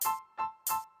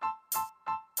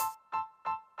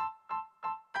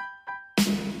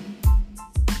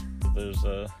there's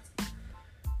a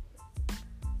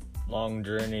long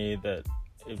journey that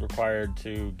it required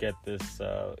to get this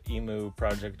emu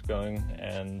project going,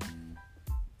 and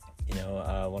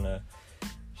I want to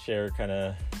share kind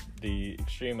of the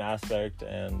extreme aspect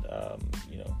and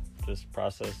just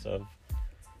process of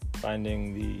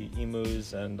finding the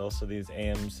emus and also these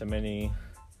AM Samani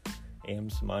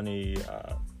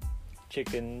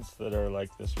chickens that are like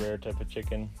this rare type of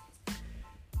chicken,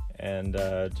 and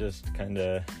just kind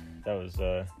of that was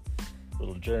a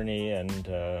little journey, and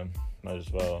might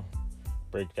as well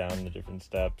break down the different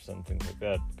steps and things like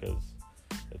that, because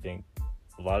I think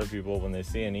a lot of people, when they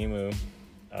see an emu,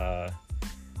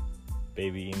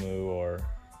 baby emu or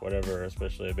whatever,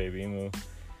 especially a baby emu,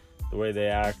 the way they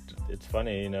act, it's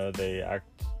funny, they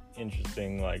act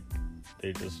interesting, like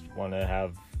they just want to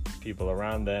have people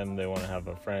around them, they want to have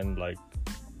a friend, like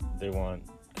they want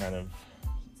kind of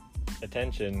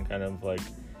attention, kind of like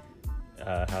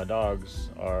how dogs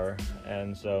are.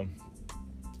 And so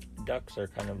ducks are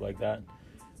kind of like that.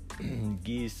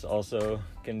 Geese also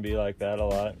can be like that a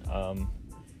lot.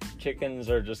 Chickens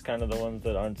are just kind of the ones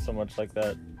that aren't so much like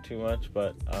that too much,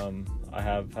 but I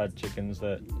have had chickens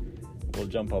that will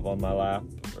jump up on my lap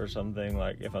or something.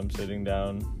 Like if I'm sitting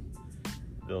down,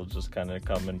 they'll just kind of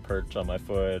come and perch on my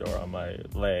foot or on my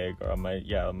leg or on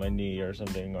my knee or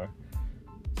something. Or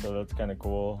so that's kind of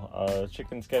cool.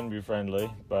 Chickens can be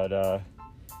friendly, but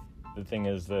the thing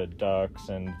is that ducks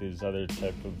and these other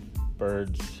type of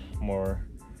birds, more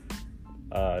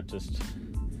just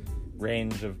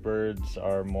range of birds,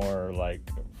 are more like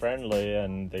friendly,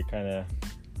 and they kind of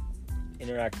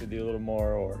interact with you a little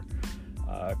more, or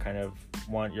kind of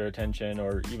want your attention,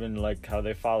 or even like how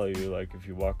they follow you. Like if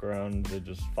you walk around, they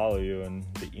just follow you, and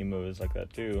the emu is like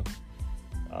that too.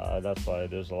 That's why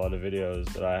there's a lot of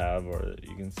videos that I have, or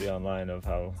you can see online, of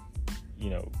how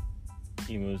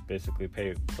emus basically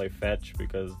play fetch,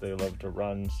 because they love to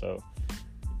run, so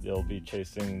they'll be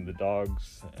chasing the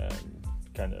dogs, and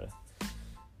kind of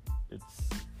it's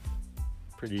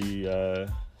pretty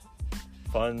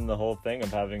fun, the whole thing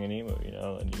of having an emu,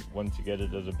 and once you get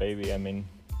it as a baby,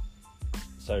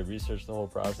 so I researched the whole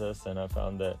process, and I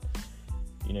found that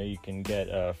you can get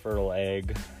a fertile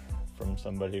egg from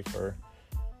somebody for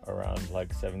around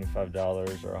like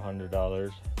 $75 or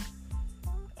 $100,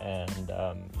 and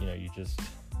you just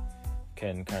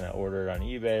can kind of order it on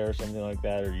eBay or something like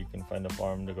that, or you can find a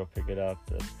farm to go pick it up.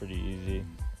 That's pretty easy.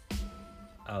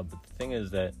 But the thing is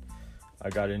that I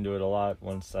got into it a lot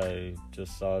once I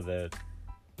just saw that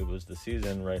it was the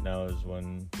season. Right now is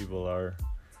when people are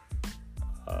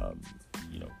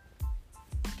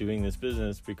doing this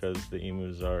business, because the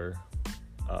emus are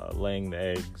laying the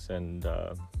eggs, and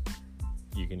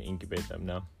you can incubate them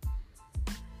now.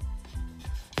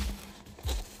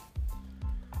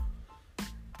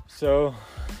 So,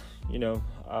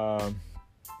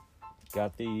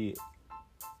 got the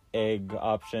egg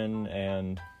option,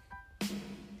 and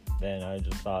then I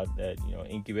just thought that,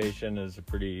 incubation is a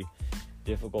pretty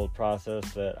difficult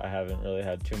process that I haven't really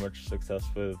had too much success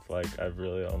with. Like, I've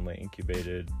really only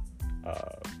incubated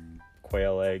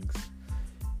quail eggs,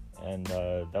 and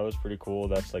that was pretty cool.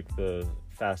 That's like the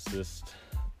fastest,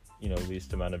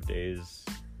 least amount of days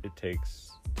it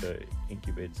takes to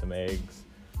incubate some eggs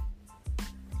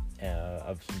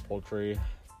of some poultry,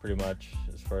 pretty much,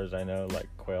 as far as I know. Like,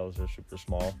 quails are super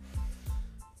small,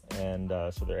 and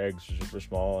so their eggs are super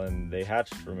small, and they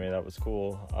hatched for me. That was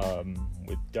cool.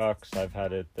 With ducks, I've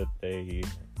had it that they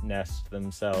nest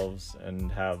themselves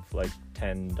and have like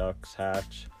 10 ducks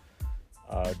hatch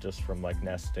just from like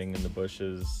nesting in the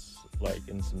bushes, like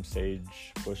in some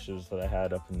sage bushes that I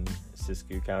had up in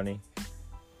Siskiyou County,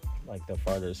 like the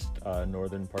farthest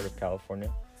northern part of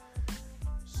California.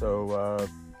 So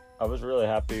I was really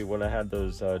happy when I had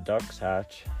those ducks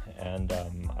hatch, and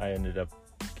I ended up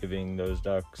giving those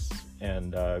ducks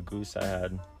and goose I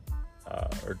had,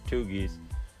 or 2 geese,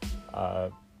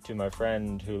 to my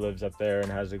friend who lives up there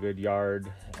and has a good yard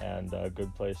and a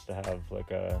good place to have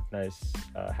like a nice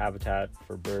habitat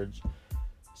for birds.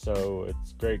 So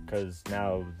it's great, because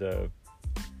now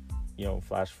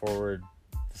flash forward,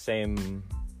 the same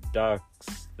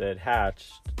ducks that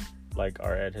hatched like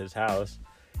are at his house,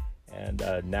 and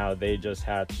now they just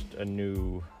hatched a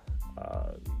new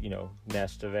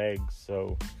nest of eggs.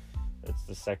 So it's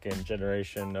the second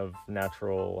generation of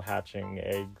natural hatching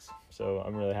eggs. So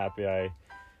I'm really happy I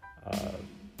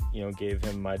gave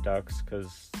him my ducks,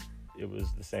 because it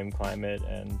was the same climate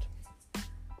and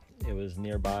it was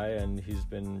nearby, and he's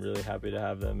been really happy to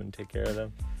have them and take care of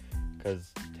them,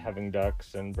 because having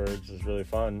ducks and birds is really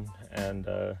fun, and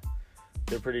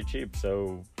they're pretty cheap.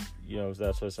 So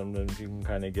that's why sometimes you can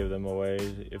kind of give them away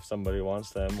if somebody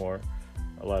wants them, or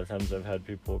a lot of times I've had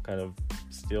people kind of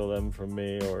steal them from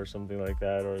me or something like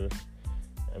that, or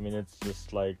I mean, it's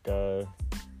just like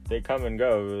they come and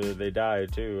go, they die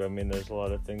too. I mean, there's a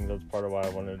lot of things. That's part of why I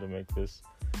wanted to make this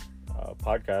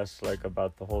podcast, like,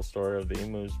 about the whole story of the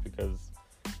emus, because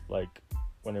like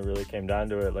when it really came down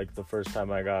to it, like the first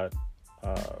time I got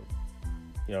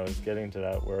it's getting to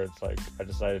that where it's like I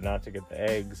decided not to get the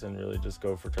eggs and really just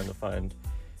go for trying to find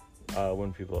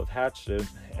when people have hatched it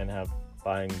and have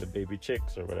buying the baby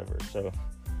chicks or whatever, so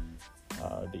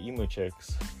the emu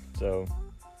chicks. So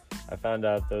I found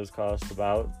out those cost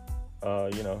about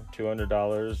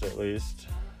 $200 at least.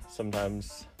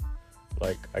 Sometimes,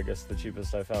 like, I guess the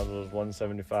cheapest I found was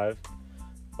 $175,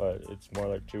 but it's more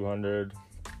like $200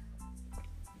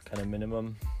 kind of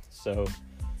minimum. So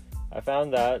I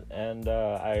found that, and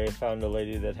I found a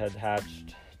lady that had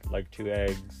hatched like 2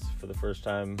 eggs for the first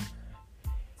time,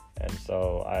 and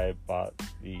so I bought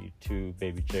the 2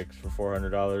 baby chicks for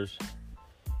 $400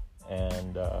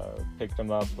 and picked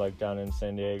them up like down in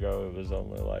San Diego. It was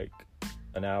only like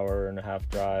an hour and a half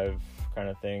drive kind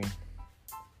of thing.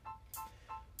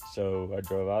 So I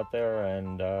drove out there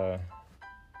and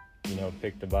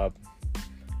picked them up,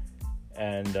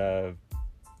 and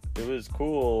it was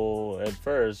cool at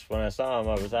first. When I saw them,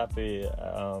 I was happy,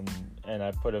 and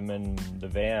I put them in the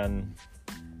van,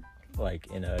 like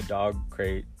in a dog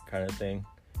crate kind of thing,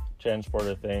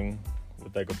 transporter thing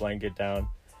with like a blanket down.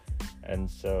 And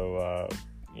so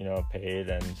paid,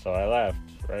 and so I left,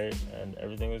 right, and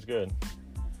everything was good.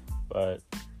 But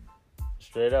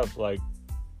straight up, like,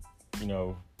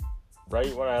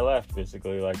 right when I left,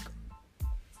 basically, like,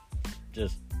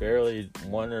 just barely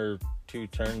 1 or 2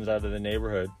 turns out of the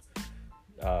neighborhood,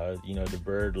 the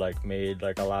bird like made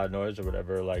like a loud noise or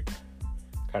whatever, like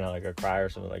kind of like a cry or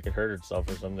something, like it hurt itself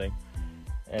or something.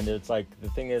 And it's like, the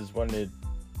thing is, when it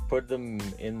put them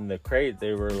in the crate,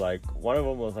 they were like, one of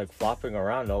them was like flopping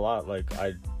around a lot. Like,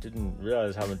 I didn't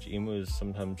realize how much emus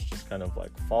sometimes just kind of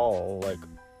like fall, like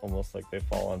almost like they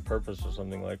fall on purpose or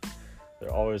something. Like,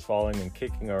 they're always falling and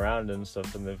kicking around and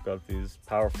stuff, and they've got these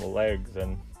powerful legs.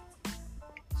 And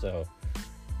so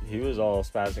he was all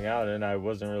spazzing out, and I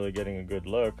wasn't really getting a good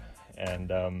look. And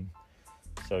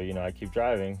so I keep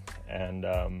driving, and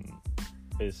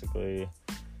basically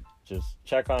just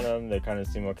check on them. They kind of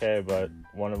seem okay, but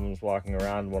one of them's walking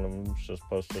around, one of them's just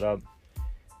posted up,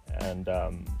 and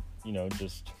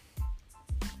just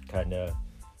kind of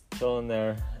chilling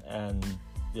there, and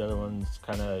the other one's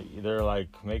kind of either like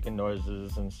making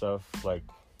noises and stuff. Like,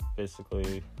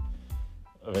 basically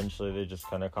eventually they just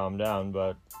kind of calmed down,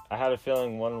 but I had a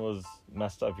feeling one was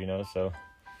messed up, so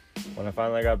when I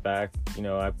finally got back,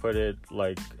 I put it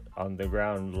like on the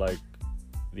ground, like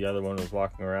the other one was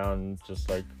walking around, just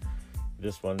like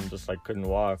this one just like couldn't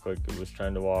walk, like it was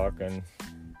trying to walk, and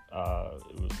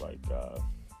it was like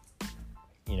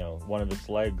one of its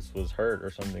legs was hurt or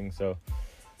something. So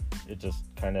it just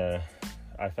kind of,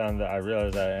 I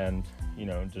realized that, and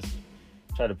just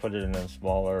try to put it in a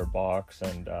smaller box.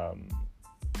 And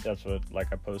that's what,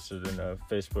 like, I posted in a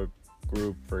Facebook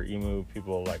group for emu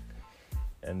people, like,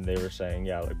 and they were saying,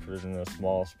 yeah, like, put it in a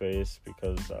small space,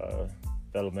 because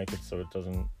that'll make it so it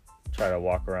doesn't try to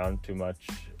walk around too much,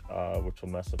 which will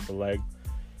mess up the leg.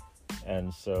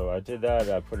 And so I did that.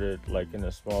 I put it like in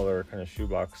a smaller kind of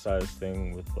shoebox size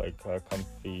thing with like a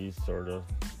comfy sort of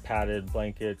padded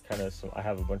blanket, kind of. I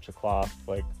have a bunch of cloth,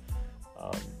 like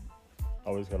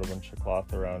always got a bunch of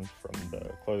cloth around from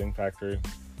the clothing factory,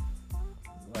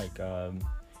 like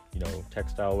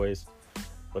textile waste,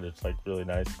 but it's like really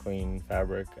nice clean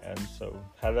fabric. And so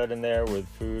have that in there with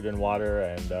food and water.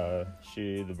 And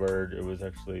the bird, it was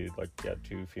actually like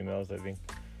 2 females, I think,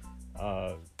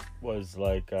 was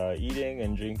like eating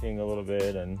and drinking a little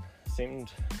bit, and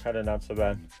seemed kind of not so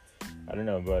bad. I don't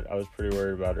know, but I was pretty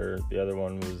worried about her. The other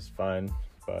one was fine,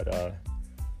 but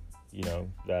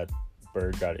that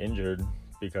bird got injured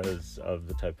because of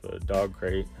the type of dog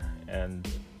crate. And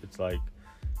it's like,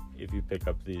 if you pick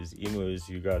up these emus,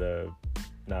 you gotta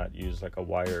not use like a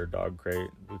wire dog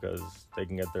crate, because they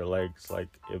can get their legs, like,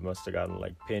 it must have gotten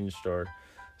like pinched or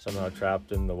somehow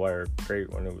trapped in the wire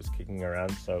crate when it was kicking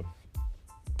around. So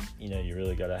you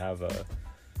really got to have a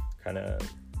kind of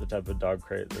the type of dog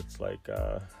crate that's like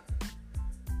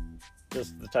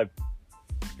just the type,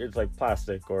 it's like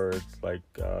plastic, or it's like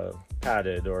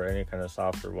padded, or any kind of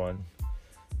softer one.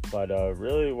 But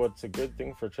really, what's a good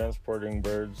thing for transporting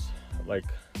birds, like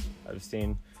I've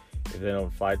seen, if they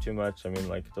don't fly too much, I mean,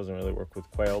 like, it doesn't really work with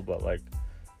quail, but like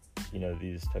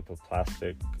these type of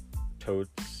plastic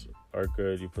totes are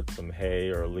good. You put some hay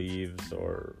or leaves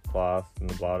or cloth in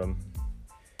the bottom,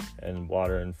 and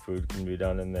water and food can be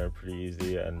done in there pretty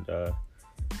easy. And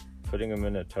putting them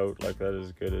in a tote like that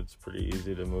is good. It's pretty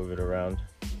easy to move it around.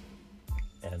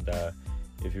 And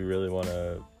if you really want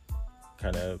to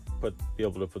kind of be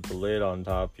able to put the lid on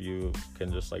top, you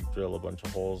can just like drill a bunch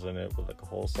of holes in it with like a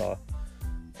hole saw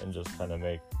and just kind of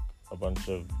make a bunch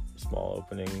of small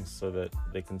openings so that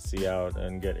they can see out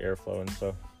and get airflow and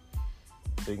stuff.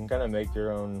 So you can kind of make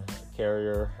your own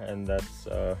carrier, and that's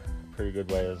a pretty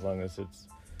good way, as long as it's,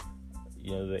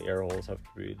 you know, the air holes have to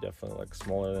be definitely like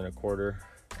smaller than a quarter,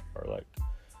 or like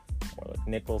more like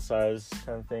nickel size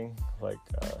kind of thing, like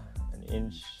an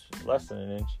inch, less than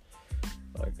an inch,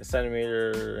 like 1.5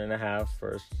 centimeters or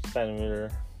a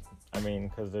centimeter. I mean,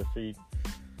 because their feet,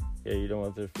 yeah, you don't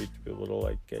want their feet to be able to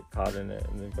like get caught in it,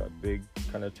 and they've got big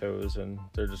kind of toes, and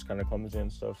they're just kind of clumsy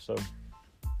and stuff, so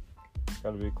it's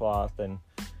got to be cloth. And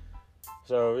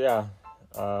so yeah,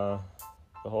 the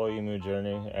whole emu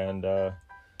journey, and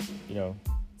you know,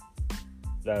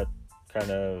 that kind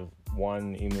of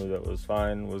one emu that was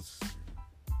fine was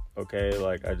okay.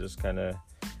 Like, I just kind of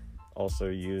also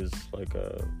used like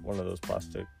one of those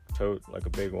plastic tote, like a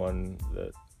big one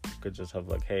that could just have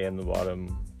like hay in the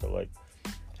bottom, to like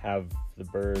have the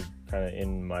bird kind of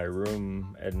in my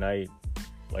room at night,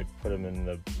 like put them in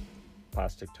the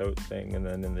plastic tote thing, and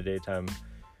then in the daytime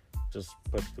just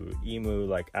put the emu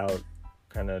like out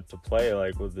kind of to play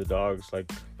like with the dogs.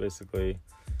 Like, basically,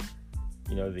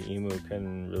 you know, the emu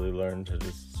can really learn to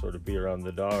just sort of be around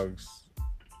the dogs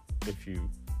if you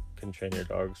can train your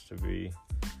dogs to be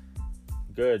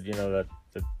good. You know,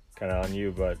 that's kind of on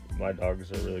you, but my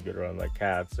dogs are really good around like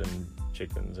cats and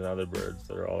chickens and other birds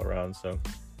that are all around, so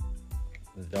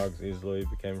the dogs easily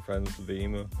became friends with the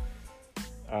emu.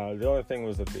 The only thing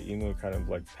was that the emu kind of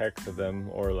like pecked at them,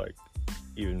 or like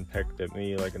even pecked at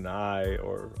me like in the eye,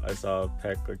 or I saw a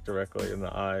peck like directly in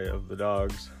the eye of the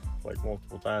dogs like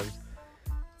multiple times.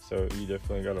 So you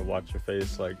definitely got to watch your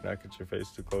face, like not get your face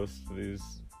too close to these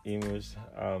emus.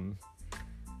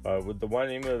 But with the one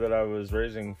emu that I was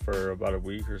raising for about a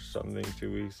week or something,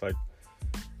 2 weeks, like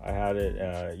I had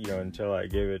it, you know, until I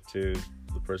gave it to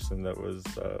the person that was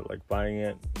like buying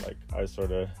it. Like, I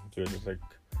sort of do it as like,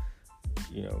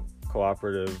 you know,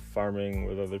 cooperative farming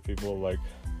with other people, like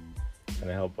kind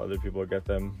of help other people get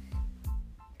them.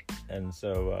 And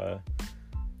so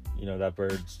you know, that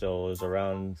bird still is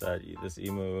around, this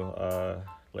emu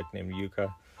like named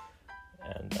Yuka,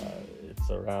 and it's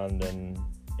around, and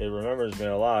it remembers me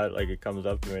a lot. Like, it comes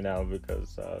up to me now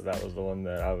because that was the one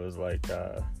that I was like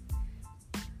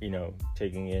you know,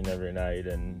 taking in every night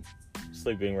and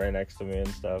sleeping right next to me and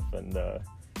stuff. And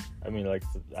I mean, like,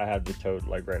 I had the tote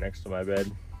like right next to my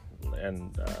bed,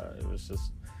 and it was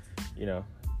just, you know,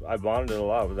 I bonded a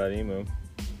lot with that emu.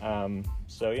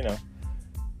 So, you know,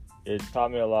 it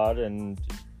taught me a lot, and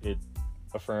it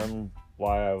affirmed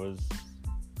why I was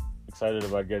excited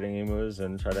about getting emus,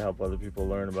 and try to help other people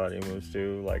learn about emus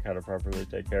too, like how to properly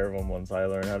take care of them once I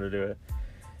learned how to do it.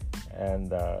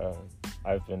 And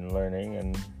I've been learning,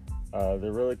 and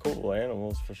they're really cool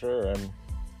animals for sure, and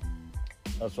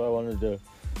that's why I wanted to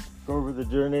go over the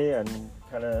journey and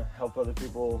kind of help other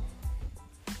people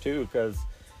too, because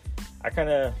I kind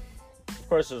of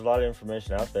course there's a lot of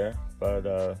information out there, but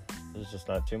there's just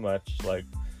not too much. Like,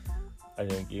 I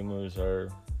think emus are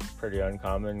pretty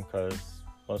uncommon because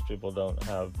most people don't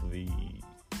have the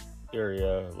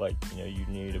area, like, you know, you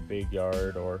need a big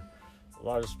yard or a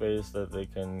lot of space that they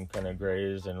can kind of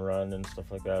graze and run and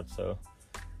stuff like that. So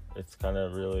it's kind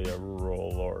of really a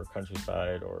rural or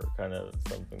countryside, or kind of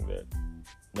something that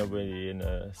nobody in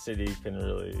a city can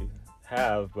really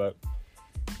have. But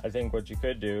I think what you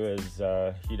could do is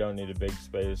you don't need a big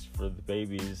space for the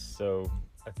babies. So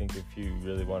I think if you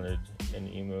really wanted an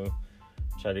emu,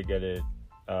 try to get it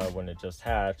when it just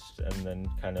hatched, and then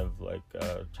kind of like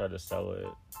try to sell it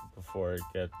before it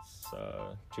gets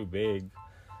too big,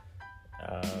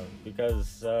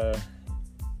 because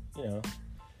you know,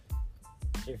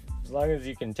 as long as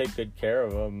you can take good care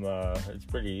of them, it's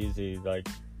pretty easy. Like,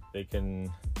 they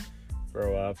can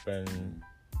grow up, and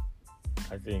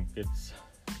I think it's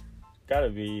got to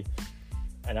be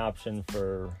an option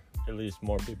for at least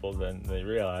more people than they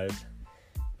realize,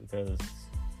 because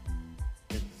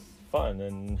it's fun,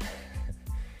 and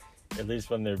at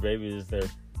least when they're babies, they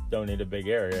don't need a big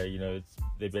area. You know,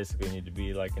 they basically need to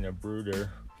be like in a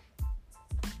brooder.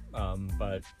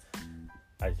 But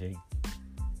I think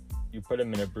you put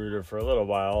them in a brooder for a little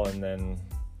while, and then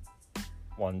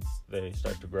once they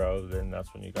start to grow, then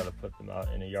that's when you got to put them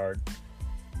out in a yard.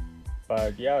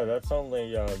 But yeah, that's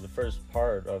only the first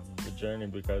part of the journey,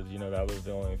 because, you know, that was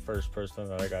the only first person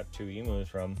that I got 2 emus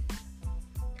from.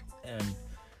 And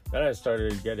then I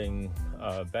started getting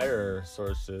better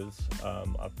sources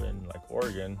up in like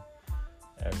Oregon,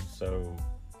 and so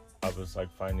I was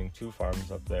like finding 2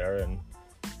 farms up there, and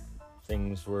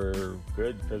things were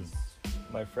good because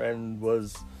my friend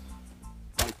was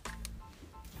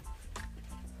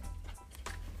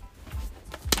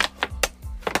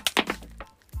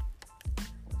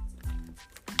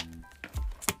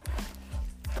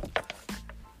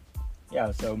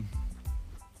so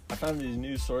I found these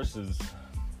new sources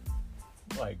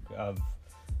like of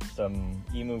some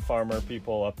emu farmer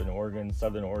people up in Oregon,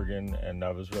 Southern Oregon, and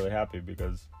I was really happy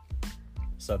because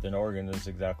Southern Oregon is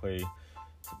exactly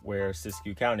where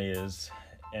Siskiyou County is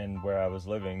and where I was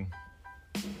living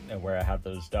and where I had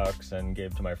those ducks and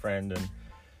gave to my friend. And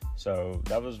so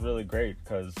that was really great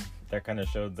because that kind of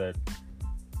showed that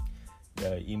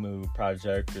the emu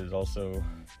project is also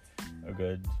a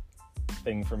good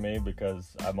thing for me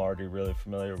because I'm already really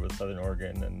familiar with Southern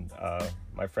Oregon, and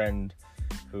my friend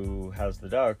who has the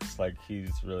ducks, like,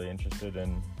 he's really interested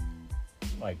in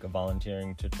like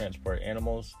volunteering to transport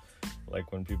animals,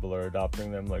 like when people are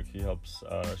adopting them. Like, he helps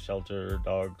shelter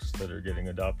dogs that are getting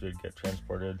adopted get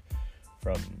transported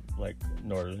from like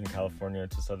Northern California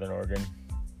to Southern Oregon.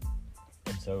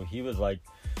 And so he was like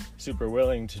super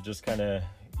willing to just kind of,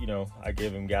 I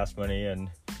gave him gas money and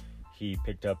he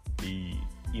picked up the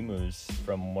emus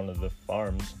from one of the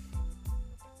farms,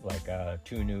 like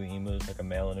 2 new emus, like a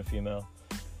male and a female.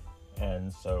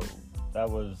 And so that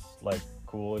was like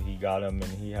cool. He got them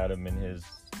and he had them in his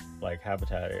like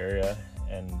habitat area,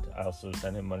 and I also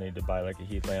sent him money to buy like a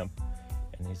heat lamp,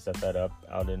 and he set that up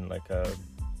out in like a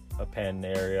pen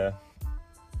area,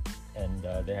 and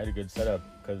they had a good setup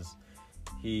because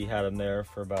he had them there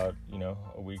for about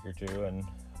a week or 2, and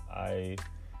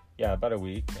about a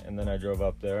week, and then I drove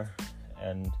up there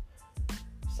and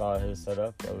saw his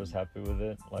setup. I was happy with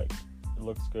it. Like, it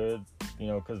looks good,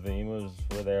 because the emus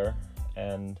were there.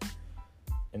 And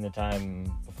in the time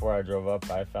before I drove up,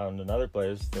 I found another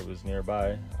place that was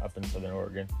nearby up in Southern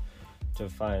Oregon to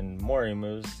find more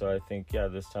emus. So I think,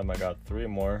 this time I got 3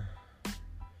 more.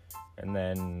 And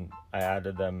then I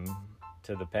added them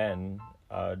to the pen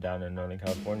down in Northern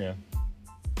California.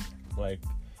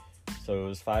 So it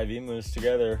was 5 emus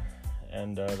together,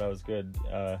 and that was good.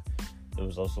 There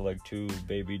was also like 2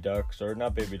 baby ducks, or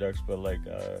not baby ducks, but like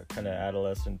kind of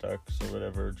adolescent ducks or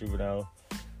whatever, juvenile.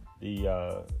 The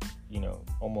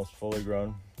almost fully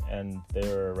grown, and they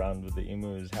were around with the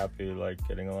emus, happy, like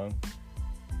getting along.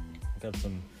 Got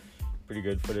some pretty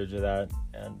good footage of that,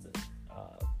 and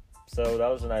so that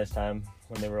was a nice time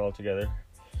when they were all together.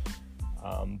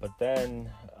 But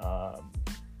then, I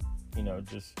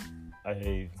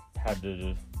had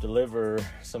to deliver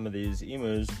some of these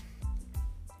emus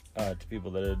to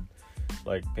people that had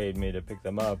like paid me to pick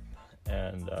them up,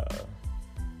 and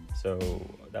so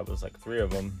that was like 3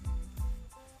 of them.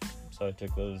 So I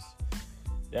took those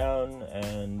down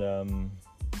and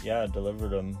delivered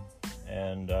them,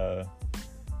 and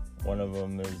one of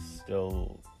them is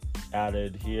still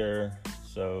added here.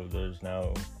 So there's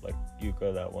now like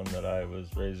Yuka, that one that I was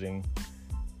raising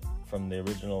from the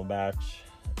original batch.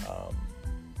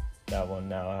 That one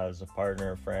now has a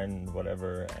partner, friend,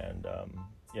 whatever, and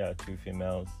 2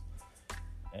 females,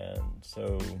 and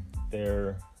so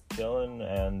they're chilling.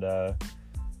 And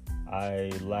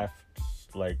I left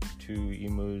like 2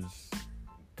 emus,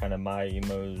 kind of my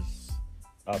emus,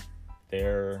 up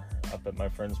at my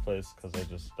friend's place, because I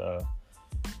just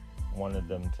wanted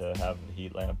them to have the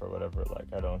heat lamp or whatever. Like,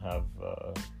 I don't have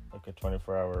like a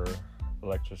 24-hour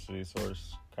electricity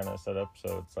source kind of setup,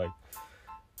 so it's like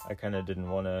I kind of didn't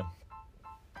want to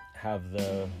have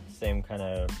the same kind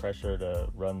of pressure to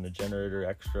run the generator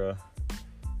extra.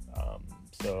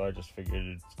 So I just figured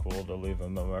it's cool to leave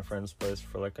them at my friend's place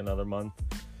for like another month.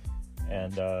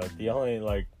 And the only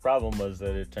like problem was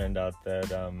that it turned out that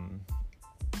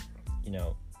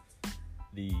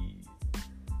the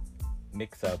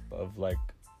mix-up of like,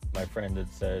 my friend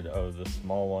had said, the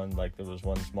small one, like there was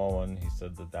one small one, he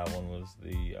said that one was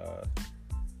the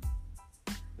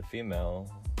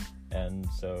female, and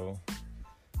so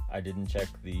I didn't check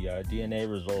the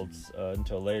DNA results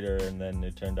until later, and then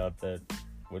it turned out that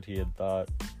what he had thought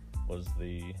was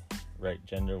the right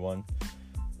gender one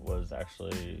was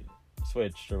actually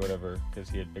switched or whatever, because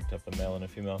he had picked up a male and a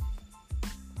female.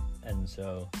 And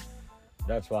so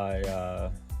that's why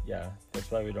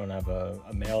we don't have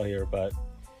a male here, but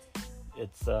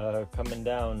it's coming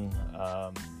down.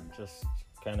 Just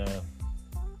kind of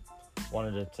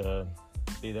wanted it to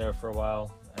be there for a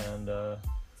while, and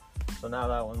so now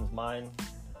that one's mine.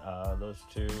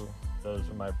 Those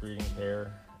are my breeding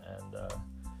pair, and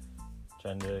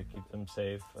trying to keep them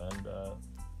safe. And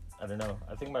I don't know,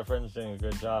 I think my friend's doing a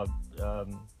good job.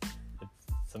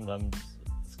 Sometimes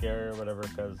it's scary or whatever,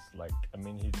 because, like, I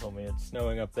mean, he told me it's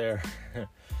snowing up there.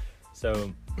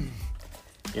 So,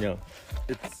 you know,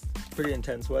 it's pretty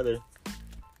intense weather.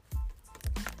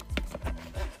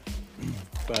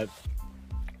 But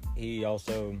he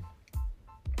also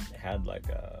had, like,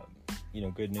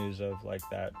 good news of, like,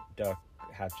 that duck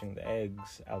hatching the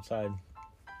eggs outside.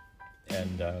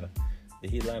 And the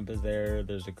heat lamp is there.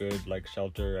 There's a good, like,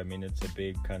 shelter. I mean, it's a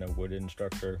big kind of wooden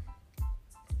structure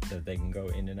that they can go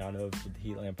in and out of with the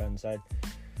heat lamp inside.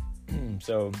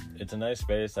 So it's a nice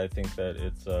space. I think that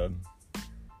it's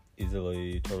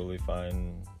easily totally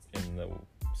fine in the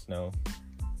snow.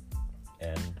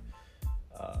 And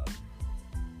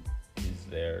he's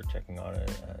there checking on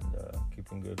it and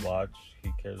keeping good watch.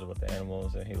 He cares about the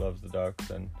animals and he loves the ducks.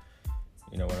 And,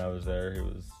 you know, when I was there, he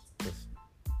was just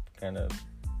kind of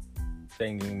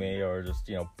thanking me, or just,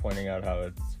 you know, pointing out how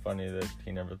it's funny that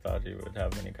he never thought he would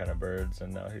have any kind of birds,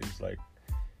 and now he's, like,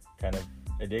 kind of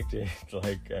addicted.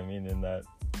 Like, I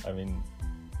mean,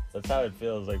 that's how it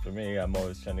feels like for me. I'm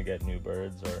always trying to get new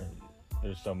birds, or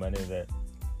there's so many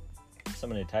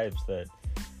types that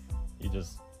you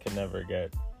just can never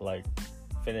get, like,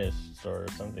 finished or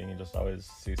something. You just always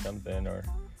see something. Or,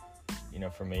 you know,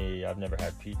 for me, I've never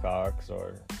had peacocks,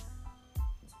 or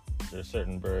there's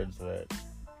certain birds that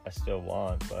I still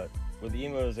want. But with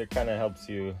emus, it kind of helps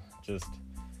you just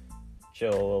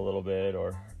chill a little bit.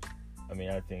 Or, I mean,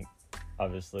 I think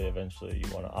obviously eventually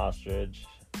you want an ostrich,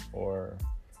 or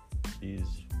these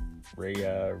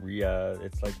rhea.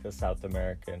 It's like the South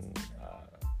American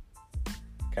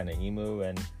kind of emu,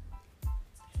 and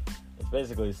it's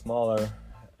basically smaller.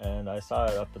 And I saw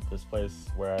it up at this place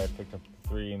where I picked up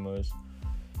 3 emus,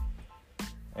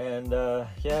 and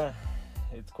yeah,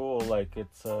 it's cool. Like,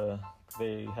 it's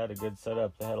they had a good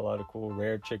setup. They had a lot of cool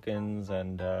rare chickens,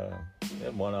 and they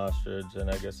had 1 ostrich,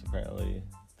 and I guess apparently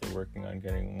they're working on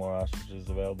getting more ostriches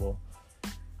available.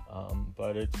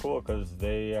 But it's cool because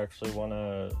they actually want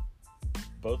to,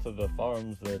 both of the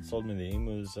farms that sold me the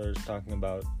emus are talking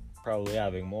about probably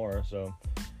having more. So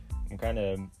I'm kind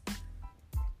of,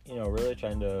 you know, really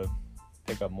trying to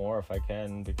pick up more if I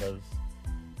can, because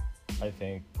I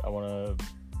think I want to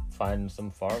find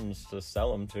some farms to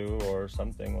sell them to, or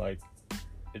something. Like,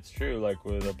 it's true, like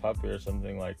with a puppy or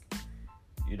something, like,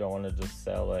 you don't want to just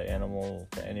sell an animal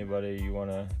to anybody. You want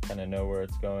to kind of know where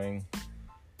it's going,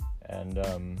 and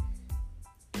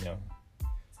you know,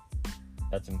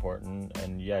 that's important.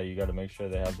 And yeah, you got to make sure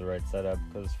they have the right setup,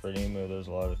 because for an emu there's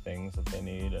a lot of things that they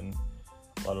need, and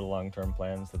a lot of long-term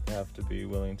plans that they have to be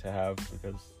willing to have,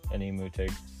 because an emu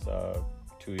takes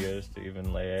 2 years to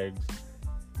even lay eggs.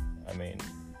 I mean,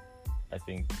 I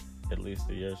think at least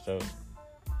a year. So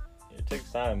it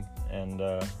takes time, and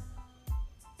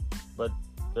but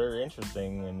they're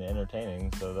interesting and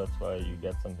entertaining, so that's why you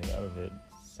get something out of it.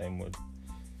 Same with,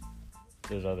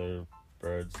 there's other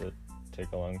birds that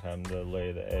take a long time to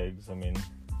lay the eggs. I mean,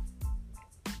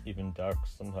 even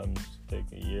ducks sometimes take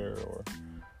a year, or,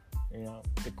 you know,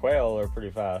 the quail are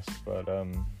pretty fast, but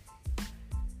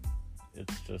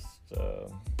it's just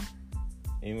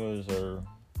emus are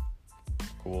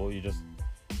cool. You just,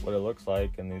 what it looks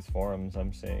like in these forums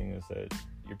I'm seeing is that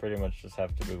you pretty much just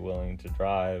have to be willing to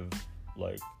drive,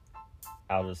 like,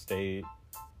 out of state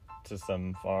to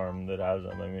some farm that has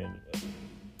them. I mean,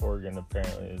 Oregon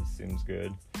apparently seems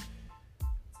good.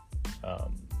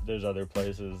 There's other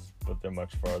places, but they're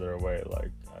much farther away,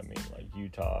 like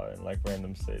Utah, and like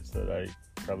random states that I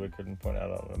probably couldn't point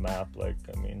out on the map. Like,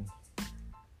 I mean,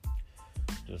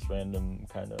 just random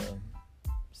kind of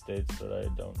states that I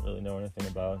don't really know anything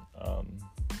about,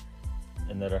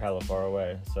 and that are hella far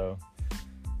away. So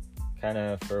kind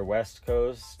of for West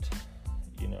Coast,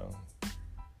 you know,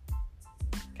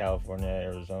 California,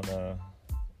 Arizona,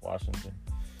 Washington,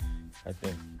 I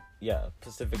think, yeah,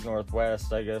 Pacific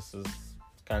Northwest, I guess, is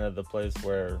kind of the place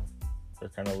where they're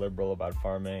kind of liberal about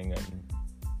farming, and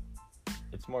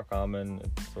it's more common.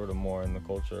 It's sort of more in the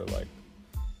culture. Like,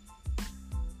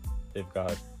 they've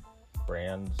got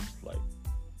brands, like,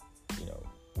 you know,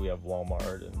 we have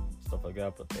Walmart and stuff like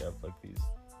that, but they have, like, these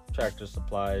Tractor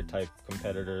Supply type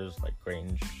competitors, like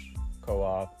Grange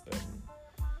Co-op, and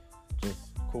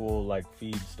just cool, like,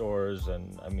 feed stores.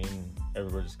 And I mean,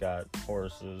 everybody's got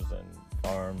horses and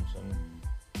farms, and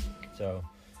so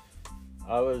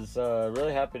I was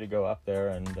really happy to go up there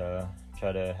and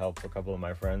try to help a couple of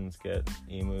my friends get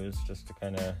emus, just to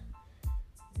kind of,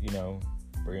 you know,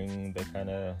 bring the kind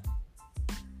of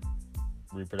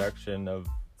reproduction of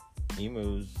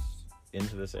emus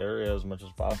into this area as much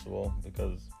as possible,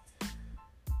 because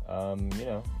you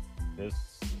know, this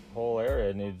whole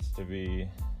area needs to be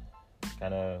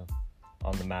kind of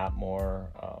on the map more.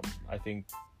 I think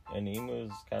and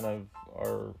emus kind of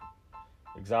are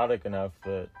exotic enough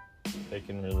that they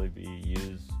can really be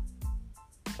used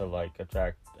to like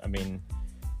attract. I mean,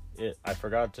 I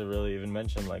forgot to really even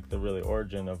mention like the really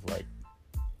origin of like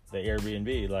the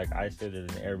Airbnb. Like I stayed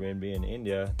at an Airbnb in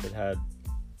India that had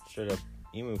straight up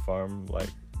emu farm like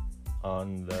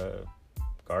on the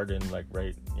garden, like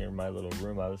right near my little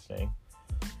room I was staying,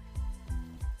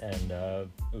 and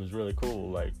it was really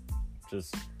cool, like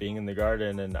just being in the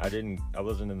garden. And I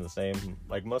wasn't in the same,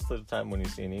 like most of the time when you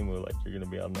see an emu, like you're gonna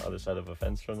be on the other side of a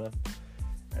fence from them,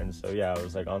 and so yeah, I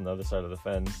was like on the other side of the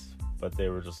fence, but they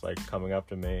were just like coming up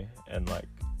to me, and like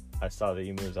I saw the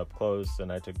emus up close,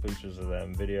 and I took pictures of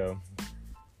them, video,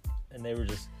 and they were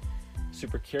just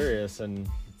super curious. And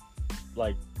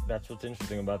like that's what's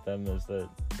interesting about them, is that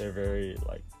they're very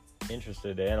like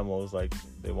interested animals. Like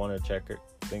they want to check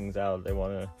things out, they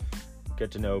want to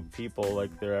get to know people.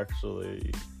 Like they're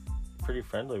actually pretty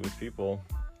friendly with people,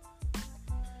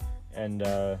 and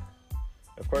of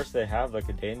course they have like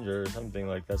a danger or something.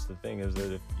 Like that's the thing, is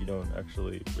that if you don't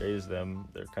actually raise them,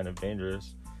 they're kind of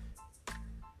dangerous.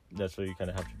 That's why you kind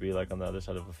of have to be like on the other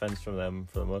side of a fence from them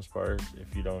for the most part,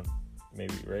 if you don't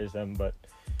maybe raise them. But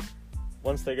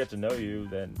once they get to know you,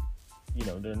 then you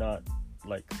know they're not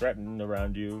like threatened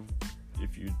around you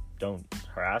if you don't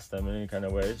harass them in any kind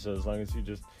of way. So as long as you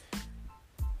just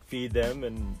feed them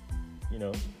and, you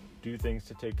know, do things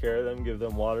to take care of them, give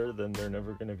them water, then they're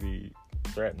never going to be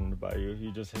threatened by you.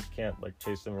 You just can't like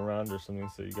chase them around or something,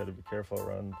 so you got to be careful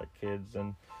around like kids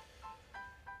and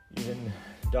even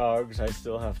dogs. I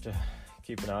still have to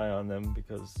keep an eye on them,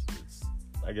 because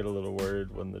I get a little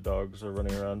worried when the dogs are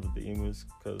running around with the emus,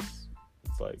 because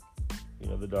it's like, you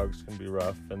know, the dogs can be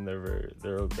rough, and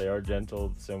they are gentle,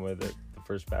 the same way that the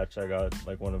first batch I got,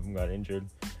 like one of them got injured.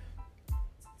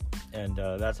 And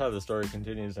that's how the story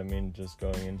continues. I mean, just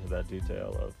going into that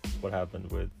detail of what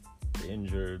happened with the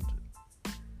injured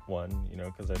one, you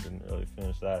know, because I didn't really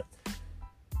finish that.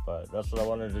 But that's what I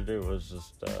wanted to do, was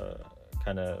just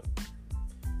kind of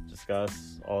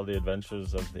discuss all the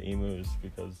adventures of the emus,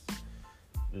 because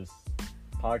this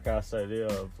podcast idea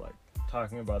of like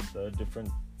talking about the different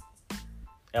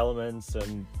elements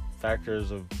and factors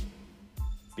of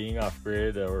being off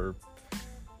grid, or,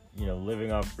 you know,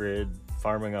 living off grid,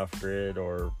 farming off grid,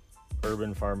 or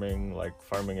urban farming, like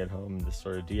farming at home, this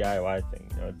sort of DIY thing,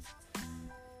 you know,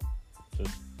 it's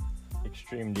just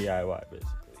extreme DIY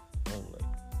basically,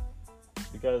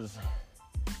 because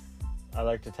I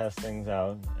like to test things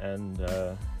out. And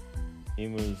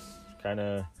emus kind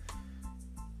of,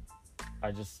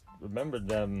 I just remembered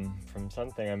them from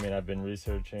something. I mean, I've been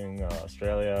researching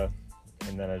Australia,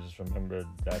 and then I just remembered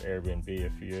that Airbnb a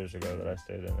few years ago that I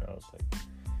stayed in, and I was like,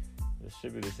 this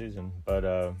should be the season. But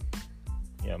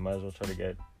yeah, I might as well try to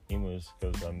get emus,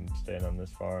 because I'm staying on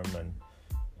this farm, and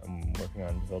I'm working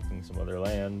on developing some other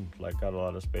land, like got a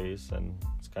lot of space, and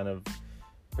it's kind of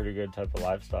pretty good type of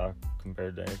livestock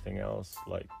compared to anything else.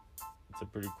 Like it's a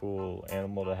pretty cool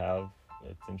animal to have.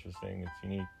 It's interesting, it's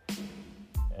unique,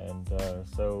 and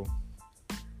so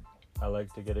I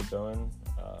like to get it going,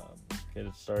 get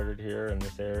it started here in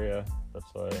this area. That's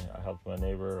why I helped my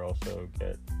neighbor also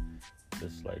get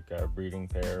this like breeding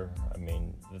pair. I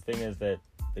mean, the thing is that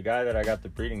the guy that I got the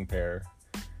breeding pair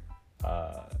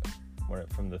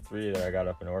from the 3 that I got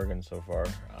up in Oregon so far,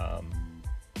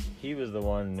 he was the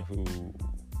one who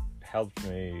helped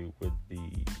me with the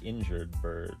injured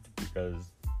bird,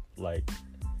 because like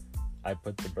I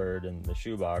put the bird in the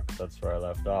shoebox, that's where I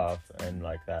left off, and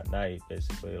like that night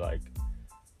basically, like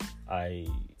I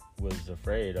was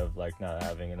afraid of like not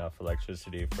having enough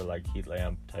electricity for like heat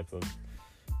lamp type of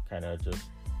kind of just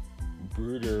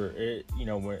brooder. It, you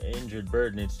know, where an injured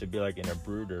bird needs to be like in a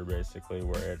brooder basically,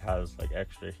 where it has like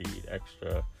extra heat,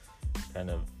 extra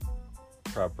kind of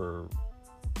proper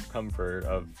comfort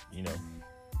of, you know,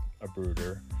 a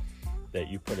brooder that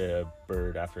you put a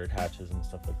bird after it hatches and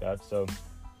stuff like that. So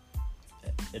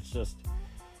it's just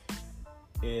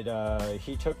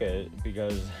he took it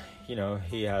because, you know,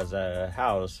 he has a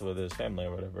house with his family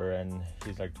or whatever, and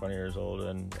he's like 20 years old,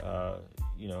 and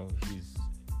you know, he's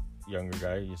a younger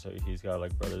guy, so he's got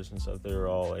like brothers and stuff. They were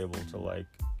all able to like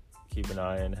keep an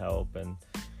eye and help, and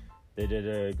they did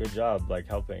a good job like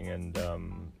helping. And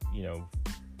you know,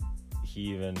 he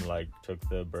even like took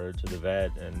the bird to the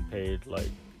vet and paid like,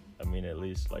 I mean, at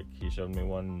least like he showed me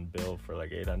one bill for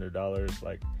like $800,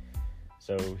 like,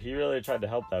 so he really tried to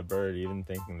help that bird, even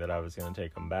thinking that I was going to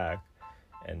take him back,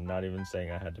 and not even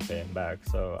saying I had to pay him back.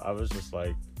 So I was just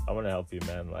like, I want to help you,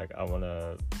 man. Like I want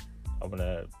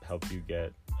to help you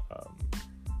get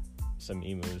some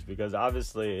emus, because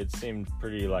obviously it seemed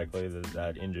pretty likely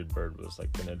that injured bird was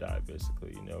like going to die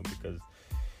basically, you know, because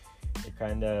it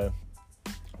kind of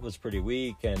was pretty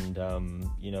weak, and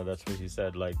that's what he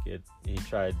said. Like he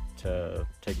tried to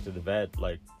take it to the vet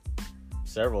like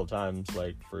several times,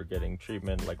 like for getting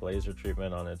treatment, like laser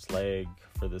treatment on its leg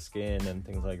for the skin and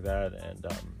things like that, and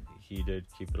he did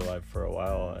keep it alive for a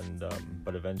while, and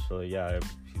but eventually,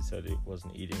 he said it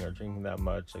wasn't eating or drinking that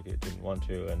much, like it didn't want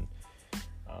to, and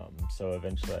so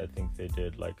eventually I think they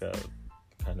did like a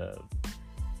kind of,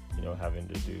 having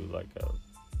to do like a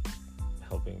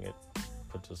helping it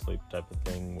put to sleep type of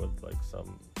thing with like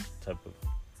some type of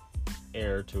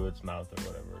air to its mouth or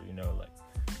whatever, like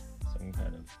some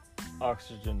kind of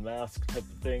oxygen mask type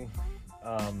of thing,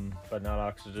 but not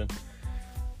oxygen.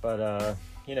 But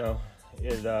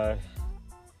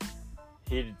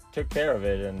he took care of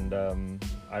it, and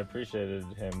I appreciated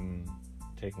him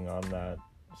taking on that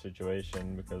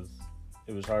situation, because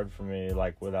it was hard for me,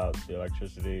 like without the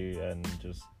electricity, and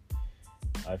just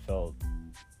I felt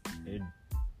if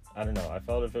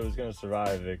it was going to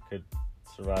survive, it could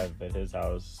survive at his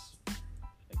house,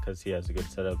 because he has a good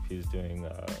setup. He's doing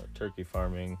turkey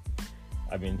farming.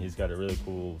 I mean, he's got a really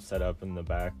cool setup in the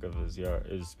back of his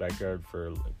backyard for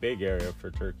a big area for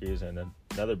turkeys, and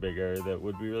another big area that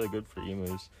would be really good for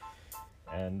emus.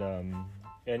 And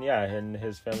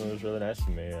his family was really nice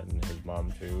to me, and his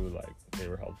mom too. Like, they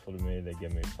were helpful to me. They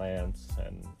gave me plants,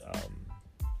 and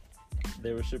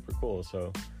they were super cool.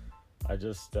 So I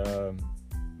just,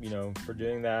 for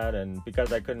doing that, and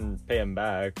because I couldn't pay him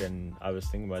back, and I was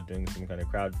thinking about doing some kind of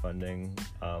crowdfunding,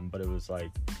 but it was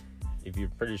like, if you're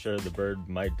pretty sure the bird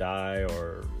might die,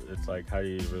 or it's like, how do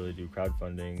you really do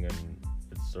crowdfunding? And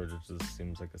it sort of just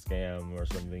seems like a scam or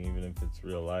something, even if it's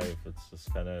real life. It's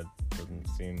just kind of doesn't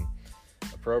seem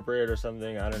appropriate or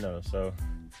something. I don't know. So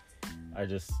I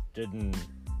just didn't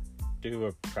do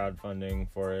a crowdfunding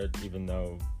for it,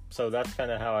 so that's kind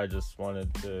of how I just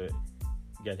wanted to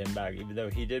get him back, even though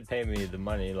he did pay me the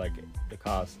money, like the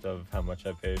cost of how much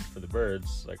I paid for the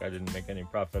birds. Like, I didn't make any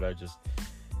profit. I just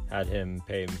had him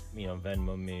pay,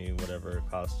 Venmo me whatever it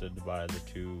costed to buy the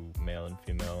two male and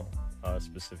female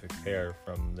specific pair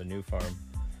from the new farm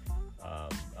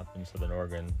up in Southern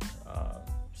Oregon.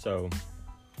 So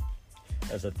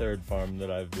as a third farm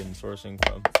that I've been sourcing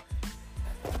from.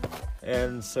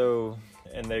 And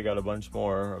they got a bunch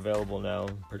more available now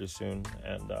pretty soon.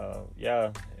 And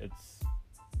it's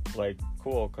like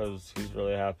cool, because he's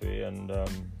really happy, and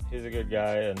he's a good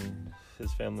guy, and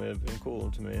his family have been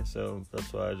cool to me. So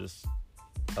that's why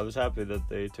I was happy that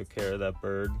they took care of that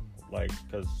bird, like,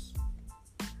 because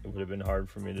it would have been hard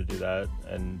for me to do that,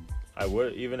 and I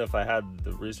would, even if I had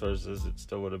the resources, it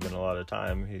still would have been a lot of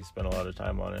time. He spent a lot of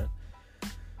time on it.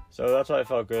 So that's why I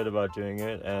felt good about doing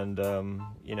it, and I'm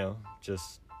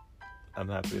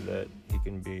happy that he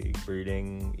can be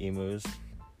breeding emus,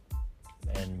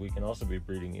 and we can also be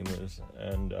breeding emus,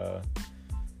 and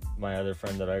my other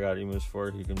friend that I got emus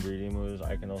for, he can breed emus.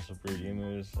 I can also breed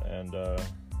emus, and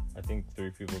I think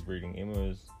 3 people breeding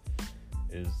emus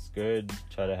is good.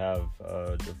 Try to have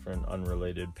different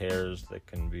unrelated pairs that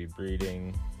can be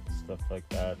breeding, stuff like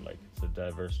that. Like, it's a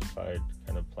diversified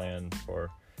kind of plan for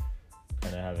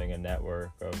kind of having a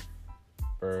network of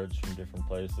birds from different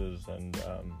places, and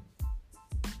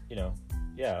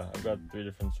I've got 3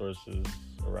 different sources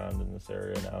around in this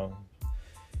area now,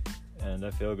 and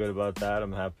I feel good about that.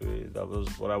 I'm happy. That was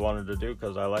what I wanted to do,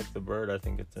 because I like the bird. I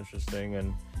think it's interesting,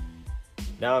 and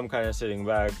now I'm kind of sitting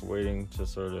back waiting to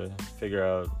sort of figure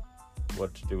out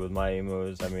what to do with my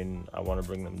emus. I mean, I want to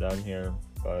bring them down here,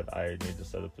 but I need to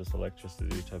set up this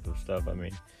electricity type of stuff. I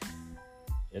mean,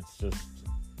 it's just,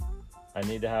 I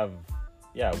need to have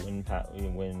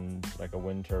like a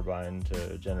wind turbine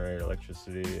to generate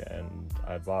electricity, and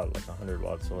I bought like a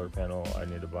 100-watt solar panel. I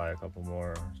need to buy a couple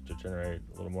more to generate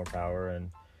a little more power,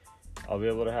 and I'll be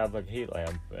able to have like a heat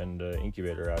lamp and an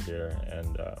incubator out here,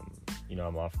 and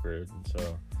I'm off-grid, and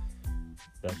so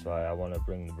that's why I want to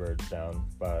bring the birds down.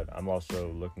 But I'm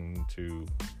also looking to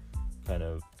kind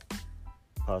of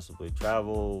possibly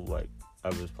travel. Like, I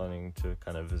was planning to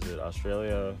kind of visit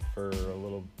Australia for a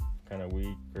little kind of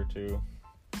week or 2.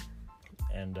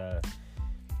 And,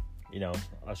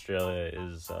 Australia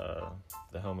is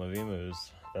the home of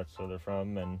emus. That's where they're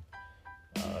from, and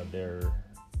they're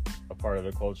a part of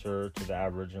the culture to the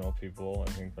Aboriginal people.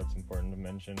 I think that's important to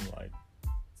mention. Like,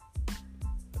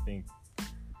 I think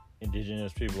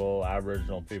Indigenous people,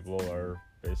 Aboriginal people are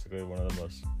basically one of the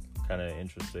most kind of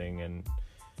interesting and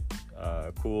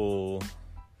cool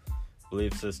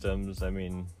belief systems. I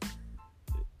mean,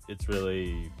 it's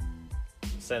really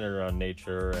centered around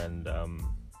nature and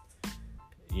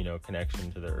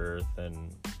connection to the earth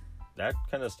and that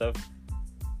kind of stuff.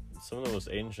 Some of the most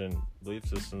ancient belief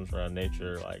systems around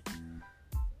nature, like,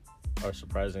 are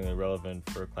surprisingly relevant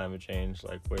for climate change,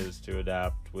 like ways to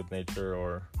adapt with nature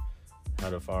or how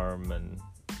to farm, and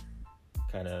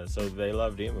kind of, so they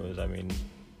loved emus. I mean,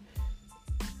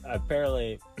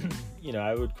 apparently,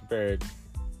 I would compare it,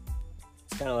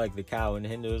 it's kind of like the cow in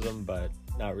Hinduism, but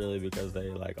not really, because they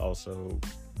like also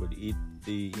would eat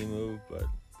the emu, but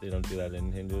they don't do that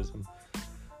in Hinduism.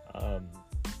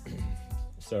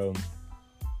 So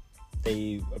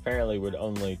they apparently would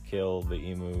only kill the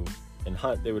emu and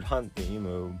hunt. They would hunt the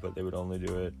emu, but they would only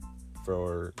do it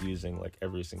for using like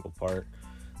every single part,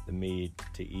 the meat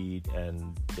to eat,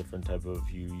 and different type of,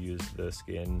 you use the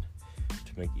skin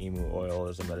to make emu oil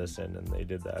as a medicine, and they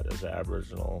did that as an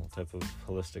Aboriginal type of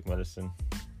holistic medicine.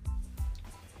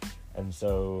 And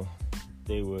so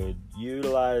they would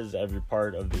utilize every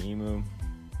part of the emu,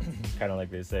 kind of like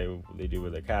they say they do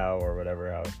with a cow or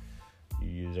whatever, how you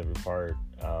use every part.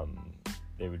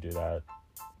 They would do that.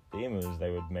 The emus,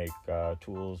 they would make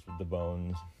tools with the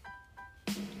bones.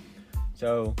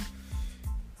 So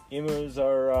emus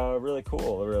are really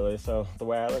cool, really. So the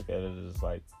way I look at it is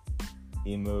like,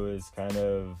 emu is kind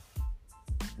of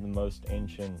the most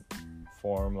ancient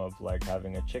form of like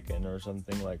having a chicken or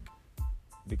something, like,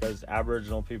 because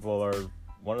Aboriginal people are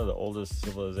one of the oldest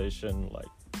civilization, like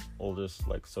oldest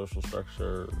like social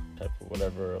structure type of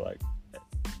whatever, like,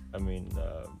 I mean,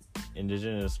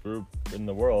 indigenous group in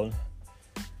the world,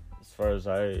 as far as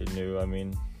I knew. I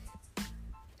mean,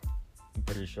 I'm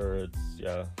pretty sure it's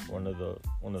one of the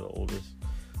oldest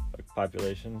like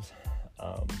populations.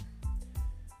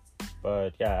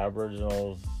 But yeah,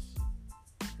 Aboriginals,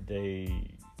 they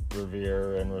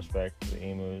revere and respect the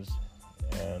emus,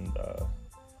 and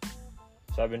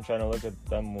so I've been trying to look at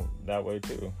them that way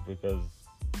too, because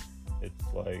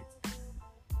it's like,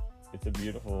 it's a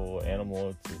beautiful animal,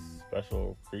 it's a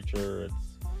special creature.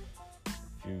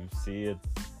 If you see its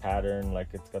pattern, like,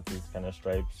 it's got these kind of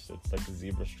stripes, it's like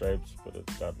zebra stripes, but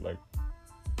it's got like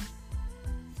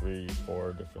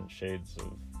 3-4 different shades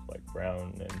of like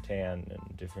brown and tan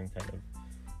and different kind of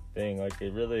thing. Like,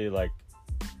 it really, like,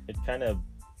 it kind of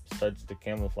starts to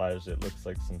camouflage. It looks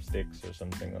like some sticks or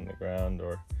something on the ground,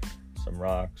 or some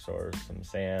rocks or some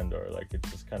sand, or like,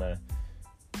 it's just kind of,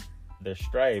 they're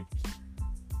striped,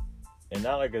 and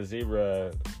not like a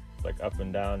zebra, like up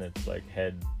and down. It's like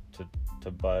head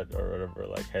to butt or whatever,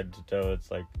 like head to toe. It's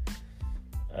like,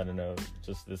 I don't know,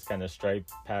 just this kind of stripe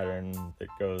pattern that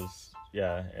goes,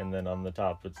 and then on the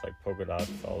top it's like polka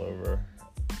dots all over,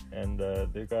 and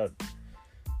they've got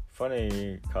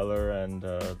funny color, and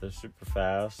they're super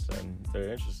fast, and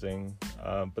they're interesting,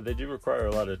 but they do require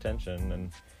a lot of attention,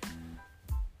 and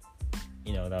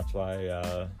that's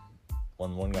why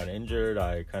when one got injured,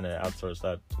 I kind of outsourced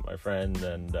that to my friend,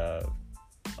 and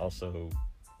also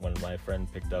when my friend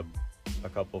picked up a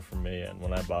couple for me, and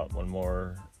when I bought one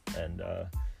more, and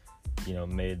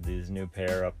made these new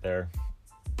pair up there,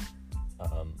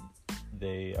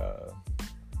 they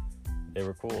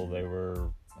were cool. They were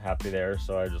happy there,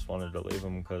 so I just wanted to leave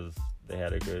them because they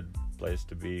had a good place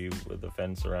to be with a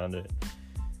fence around it,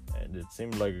 and it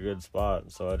seemed like a good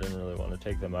spot, so I didn't really want to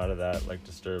take them out of that, like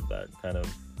disturb that kind of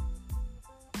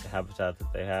habitat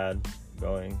that they had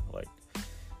going. Like,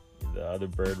 the other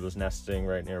bird was nesting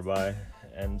right nearby,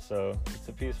 and so it's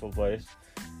a peaceful place.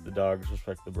 The dogs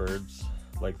respect the birds.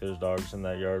 Like, there's dogs in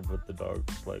that yard, but the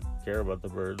dogs like care about the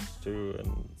birds too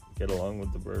and get along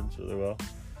with the birds really well,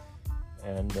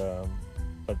 and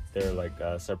but they're like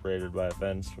separated by a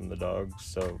fence from the dogs,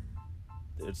 so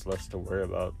it's less to worry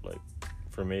about. Like,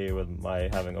 for me, with my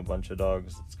having a bunch of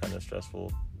dogs, it's kind of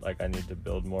stressful. Like, I need to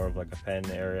build more of like a pen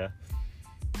area.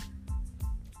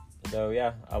 So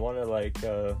yeah, I want to like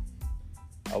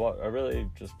I really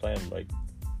just planned like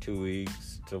 2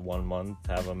 weeks to 1 month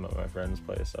to have them at my friend's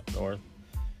place up north,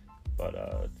 but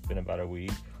it's been about a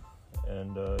week,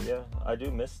 and I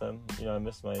do miss them. I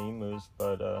miss my emus,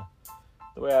 but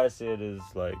the way I see it is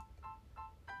like,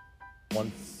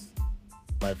 once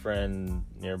my friend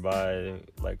nearby,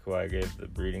 like who I gave the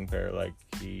breeding pair, like,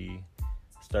 he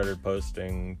started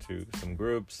posting to some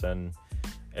groups, and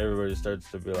everybody starts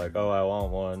to be like, oh, I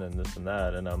want one, and this and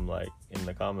that, and I'm like, in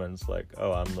the comments, like,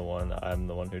 oh, I'm the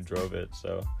one who drove it,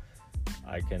 so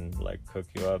I can like cook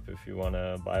you up if you want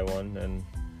to buy one. And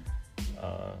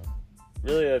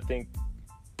really, I think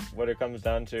what it comes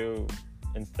down to,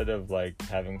 instead of like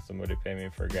having somebody pay me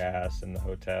for gas in the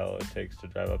hotel it takes to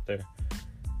drive up there,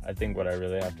 I think what I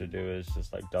really have to do is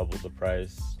just like double the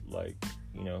price, like,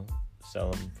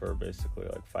 sell them for basically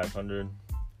like 500,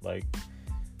 like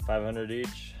 500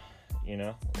 each,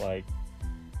 like,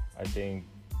 I think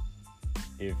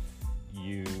if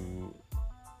you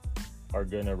are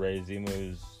gonna raise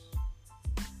emus,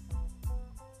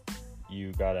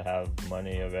 you gotta have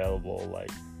money available.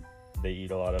 Like, they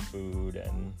eat a lot of food,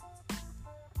 and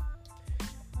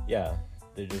yeah,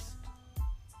 they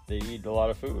eat a lot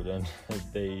of food, and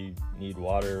they need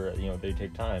water. They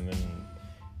take time, and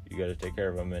you got to take care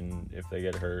of them. And if they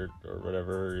get hurt or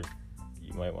whatever,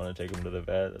 you might want to take them to the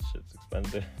vet. That shit's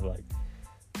expensive.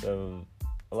 So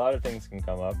a lot of things can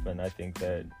come up, and I think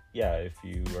that, yeah, if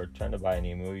you are trying to buy an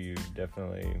emu, you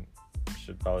definitely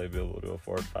should probably be able to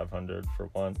afford $500 for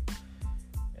one.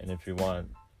 And if you want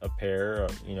a pair,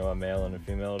 a male and a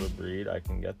female to breed, I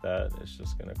can get that. It's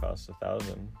just going to cost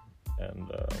 $1,000.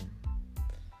 And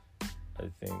I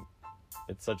think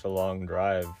it's such a long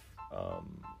drive.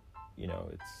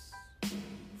 It's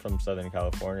from Southern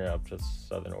California up to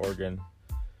Southern Oregon.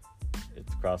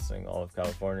 It's crossing all of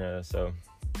California, so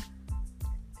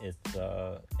it's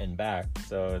and back.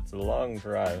 So it's a long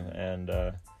drive, and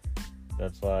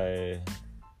that's why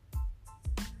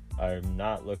I'm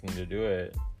not looking to do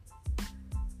it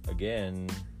again,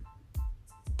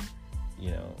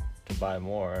 to buy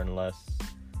more, unless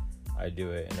I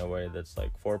do it in a way that's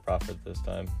like for profit this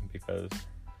time, because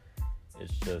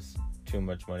it's just too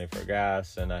much money for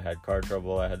gas, and I had car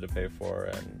trouble I had to pay for,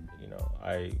 and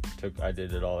I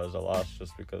did it all as a loss,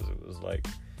 just because it was like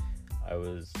I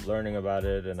was learning about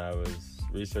it, and I was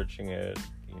researching it,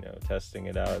 testing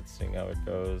it out, seeing how it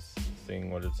goes,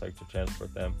 seeing what it's like to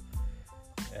transport them.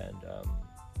 And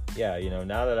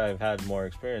now that I've had more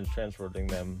experience transporting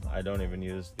them, I don't even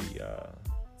use the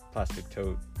plastic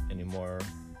tote anymore,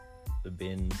 the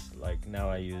bins. Like, now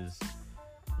I use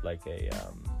like a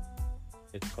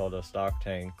it's called a stock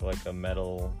tank, like a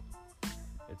metal,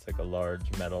 it's like a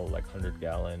large metal, like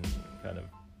 100-gallon kind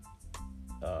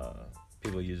of,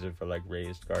 people use it for like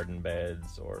raised garden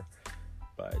beds,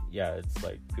 but yeah, it's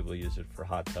like people use it for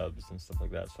hot tubs and stuff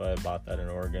like that. So I bought that in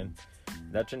Oregon.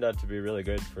 That turned out to be really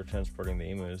good for transporting the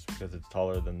emus, because it's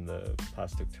taller than the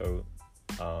plastic tote,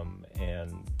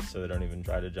 and so they don't even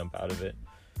try to jump out of it,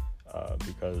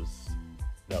 because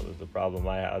that was the problem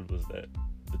I had, was that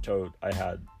the tote I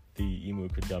had, the emu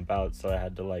could jump out, so I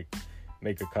had to like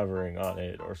make a covering on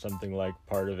it or something. Like,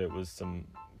 part of it was some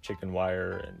chicken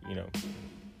wire, and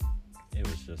it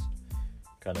was just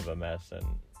kind of a mess, and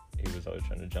he was always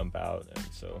trying to jump out, and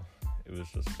so it was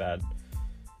just bad.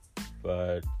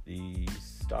 But the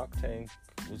stock tank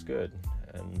was good,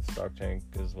 and stock tank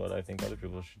is what I think other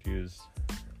people should use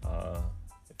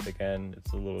if they can.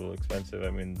 It's a little expensive. I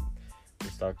mean, the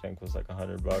stock tank was like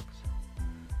 $100,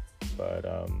 but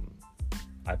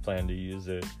I plan to use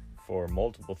it for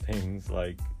multiple things,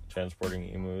 like transporting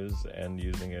emus, and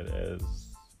using it as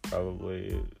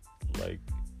probably like,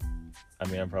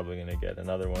 I'm probably going to get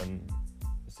another one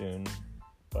soon,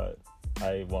 but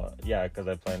because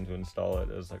I plan to install it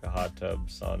as like a hot tub,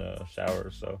 sauna, shower.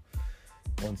 So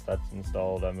once that's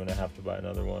installed, I'm going to have to buy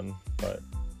another one. But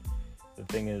the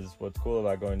thing is, what's cool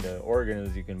about going to Oregon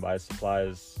is you can buy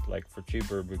supplies like for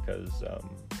cheaper, because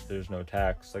there's no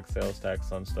tax, like sales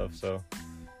tax on stuff. So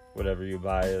whatever you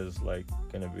buy is like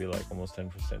going to be like almost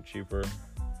 10% cheaper.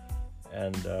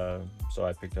 And so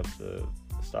I picked up the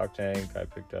stock tank. I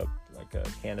picked up like a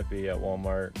canopy at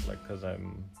Walmart, like, because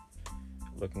I'm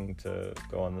looking to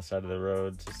go on the side of the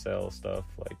road to sell stuff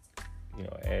like,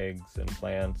 eggs and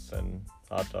plants and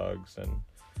hot dogs, and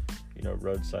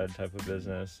roadside type of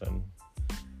business. And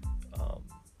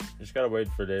just gotta wait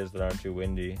for days that aren't too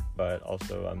windy. But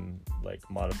also I'm like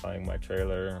modifying my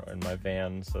trailer and my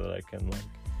van so that I can like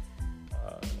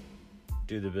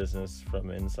do the business from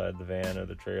inside the van or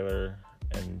the trailer.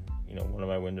 And one of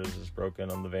my windows is broken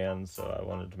on the van, so I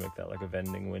wanted to make that like a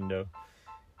vending window.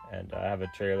 And I have a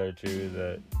trailer too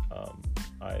that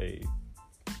I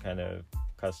kind of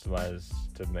customized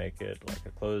to make it like a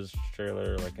closed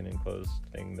trailer, like an enclosed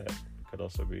thing that could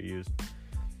also be used.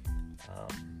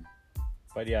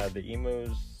 But yeah, the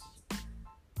emus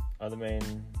are the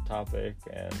main topic,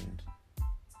 and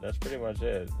that's pretty much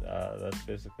it. That's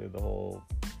basically the whole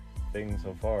thing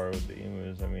so far with the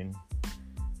emus. I mean,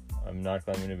 I'm not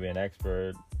claiming to be an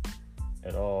expert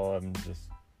at all. I'm just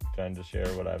trying to share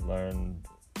what I've learned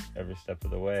every step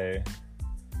of the way.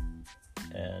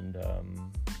 And,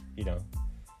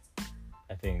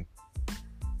 I think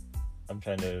I'm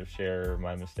trying to share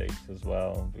my mistakes as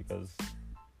well, because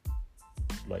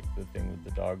like the thing with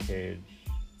the dog cage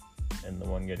and the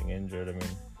one getting injured, I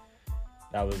mean,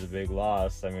 that was a big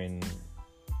loss. I mean,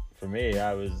 for me,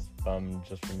 I was bummed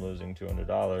just from losing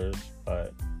 $200,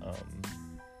 but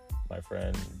my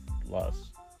friend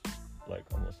lost like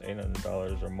almost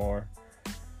 $800 or more.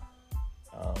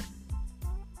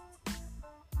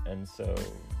 And so,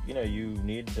 you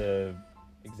need to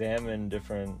examine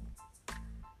different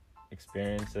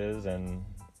experiences and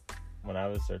when I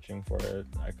was searching for it,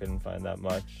 I couldn't find that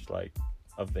much, like,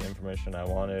 of the information I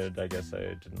wanted. I guess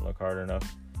I didn't look hard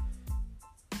enough.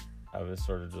 I was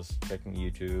sort of just checking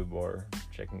YouTube or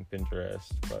checking Pinterest,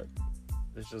 but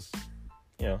there's just,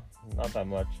 not that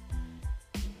much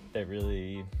that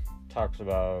really talks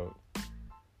about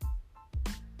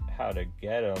how to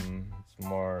get them. It's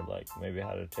more like maybe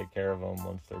how to take care of them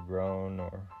once they're grown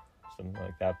or something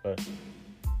like that. But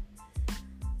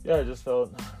yeah, I just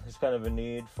felt there's kind of a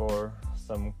need for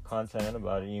some content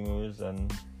about emus,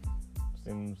 and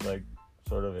seems like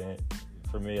sort of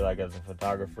for me, like as a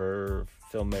photographer,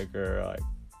 filmmaker,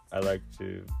 I like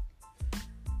to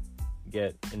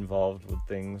get involved with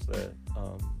things that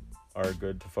are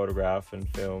good to photograph and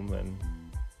film, and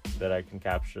that I can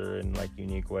capture in like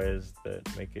unique ways that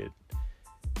make it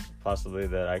possibly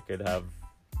that I could have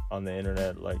on the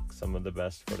internet like some of the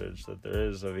best footage that there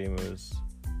is of emus,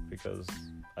 because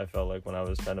I felt like when I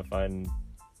was trying to find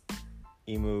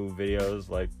emu videos,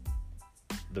 like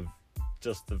the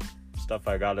stuff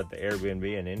I got at the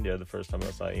Airbnb in India the first time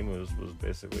I saw emus was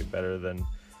basically better than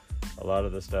a lot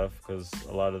of the stuff, because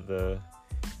a lot of the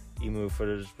emu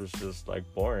footage was just like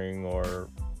boring, or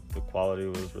the quality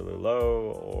was really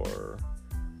low, or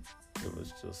it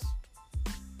was just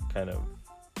kind of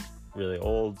really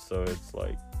old, so it's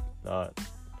like not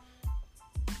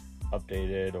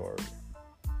updated, or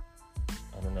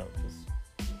I don't know,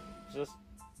 just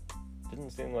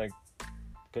didn't seem like,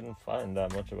 couldn't find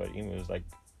that much about emus. Like,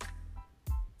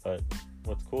 but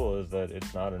what's cool is that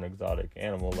it's not an exotic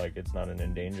animal, like it's not an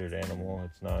endangered animal,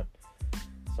 it's not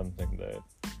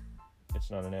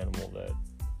an animal that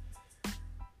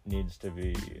needs to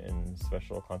be in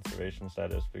special conservation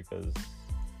status, because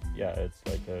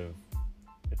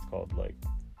it's called like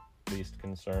least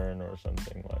concern or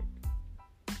something,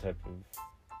 like type of,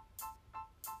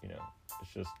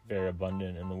 it's just very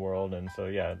abundant in the world. And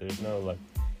so there's no like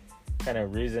kind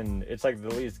of reason, it's like the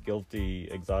least guilty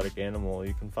exotic animal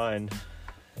you can find,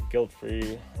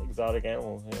 guilt-free exotic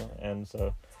animal, and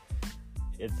so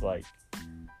it's like,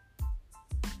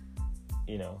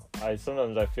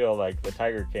 I feel like the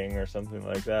Tiger King or something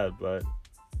like that, but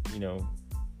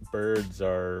birds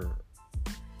are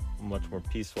a much more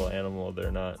peaceful animal.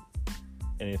 They're not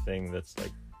anything that's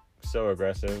like so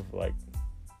aggressive, like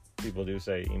people do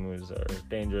say emus are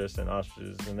dangerous and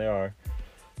ostriches, and they are,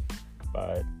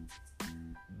 but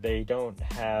they don't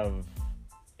have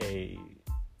a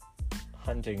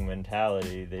hunting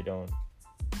mentality. They don't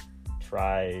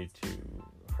try to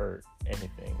hurt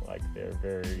anything. Like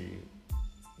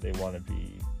they want to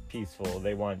be peaceful.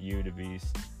 They want you to be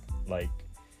like,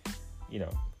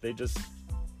 they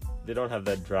don't have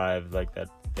that drive, like that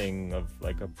thing of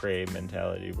like a prey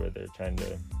mentality where they're trying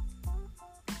to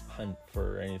hunt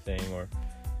for anything, or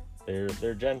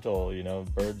they're gentle,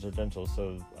 birds are gentle.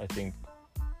 So I think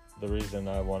the reason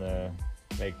I want to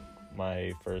make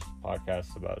my first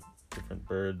podcast about different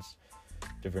birds,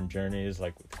 different journeys,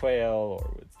 like with quail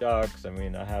or with ducks. I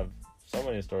mean, I have so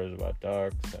many stories about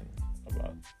ducks, and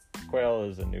about quail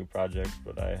is a new project,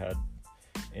 but I had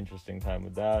interesting time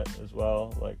with that as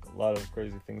well. Like a lot of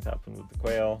crazy things happen with the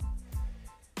quail,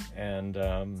 and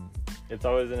it's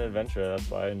always an adventure. That's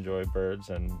why I enjoy birds,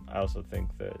 and I also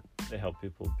think that they help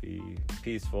people be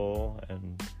peaceful,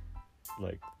 and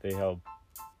like they help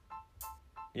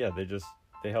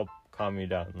calm you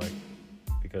down, like,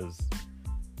 because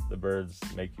the birds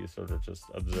make you sort of just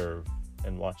observe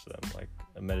and watch them, like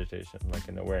a meditation, like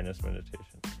an awareness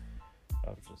meditation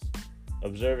of just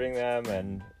observing them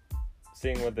and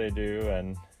seeing what they do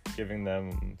and giving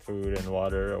them food and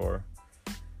water, or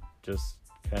just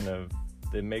kind of,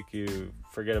 they make you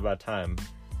forget about time.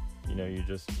 You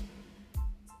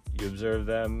observe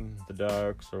them, the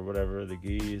ducks or whatever, the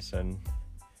geese, and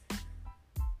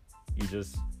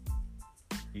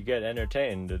you get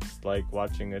entertained. It's like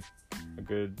watching a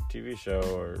good TV show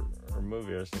or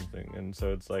movie or something. And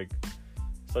so it's like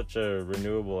such a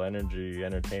renewable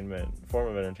form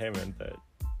of entertainment that,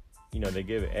 they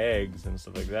give eggs and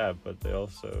stuff like that, but they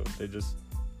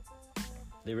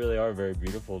really are very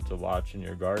beautiful to watch in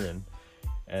your garden,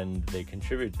 and they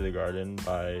contribute to the garden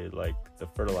by like the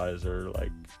fertilizer,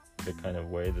 like the kind of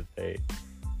way that they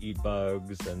eat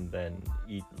bugs and then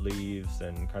eat leaves,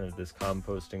 and kind of this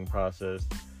composting process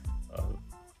of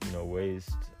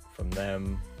waste from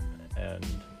them, and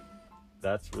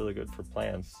that's really good for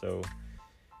plants. So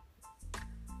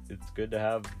it's good to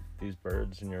have these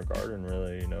birds in your garden,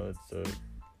 really.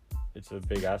 It's a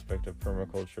big aspect of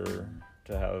permaculture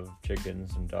to have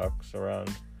chickens and ducks around.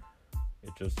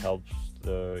 It just helps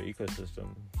the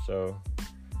ecosystem. So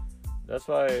that's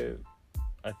why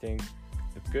I think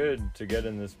it's good to get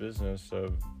in this business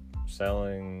of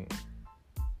selling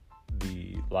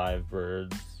the live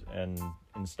birds and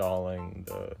installing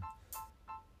the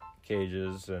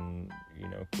cages and,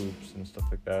 coops and stuff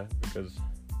like that, because,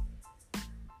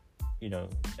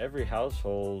 every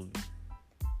household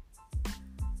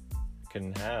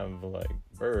can have, like,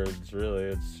 birds, really.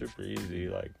 It's super easy,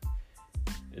 like,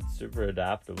 it's super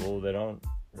adaptable. They don't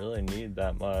really need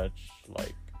that much,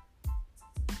 like,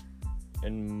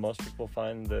 and most people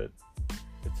find that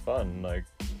it's fun, like,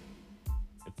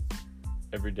 it's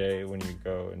every day when you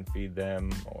go and feed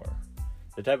them, or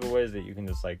the type of ways that you can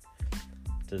just, like,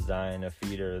 design a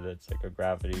feeder that's like a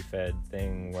gravity fed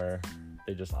thing where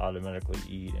they just automatically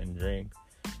eat and drink.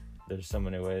 There's so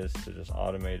many ways to just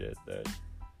automate it that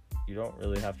you don't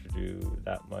really have to do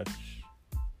that much,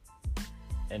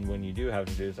 and when you do have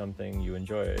to do something, you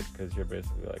enjoy it, because you're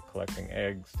basically like collecting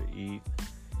eggs to eat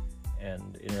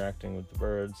and interacting with the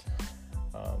birds.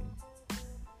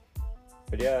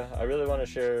 But yeah, I really want to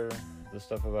share the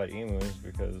stuff about emus,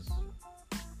 because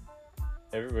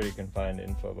everybody can find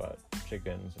info about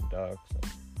chickens and ducks, and,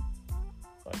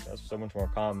 like, that's so much more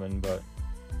common. But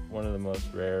one of the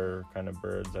most rare kind of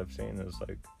birds I've seen is,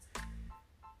 like,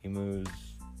 emus.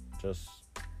 Just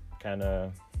kind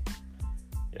of,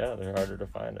 yeah, they're harder to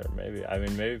find. Or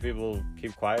maybe people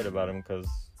keep quiet about them because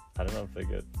I don't know if they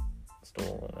get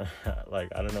stolen. Like,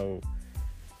 I don't know,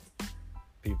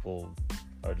 people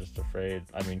are just afraid.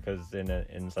 Because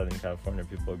in Southern California,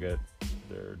 people get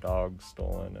their dogs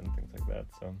stolen and things like that,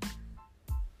 so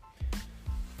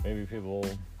maybe people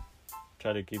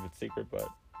try to keep it secret. But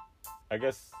I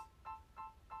guess,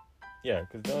 yeah,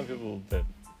 because the only people that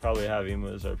probably have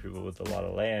emus are people with a lot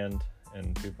of land,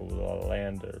 and people with a lot of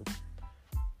land are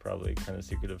probably kind of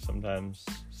secretive sometimes.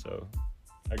 So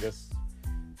I guess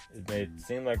it may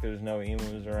seem like there's no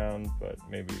emus around, but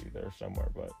maybe they're somewhere.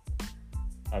 But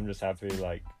I'm just happy,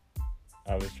 like,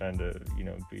 I was trying to,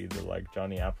 be the, like,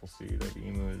 Johnny Appleseed of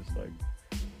emus, like,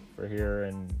 for here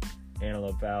in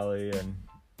Antelope Valley, and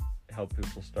help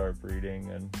people start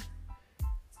breeding, and,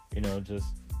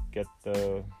 just get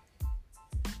the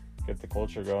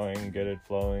culture going, get it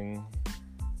flowing,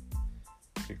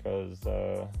 because,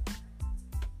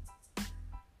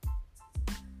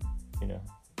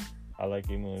 I like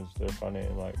emus. They're funny.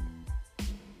 Like,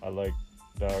 I like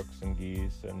ducks and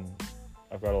geese, and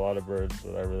I've got a lot of birds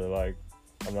that I really like.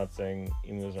 I'm not saying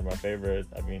emus are my favorite.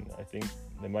 I think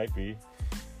they might be,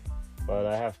 but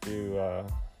I have to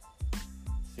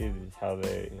see how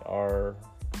they are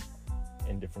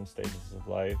in different stages of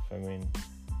life.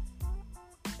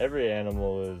 Every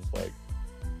animal is, like,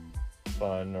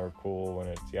 fun or cool when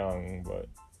it's young, but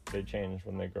they change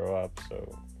when they grow up.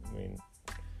 So,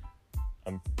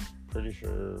 I'm pretty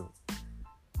sure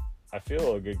I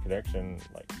feel a good connection.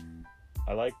 Like,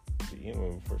 I like the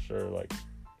emu for sure. Like,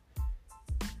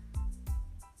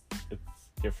 it's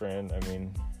different.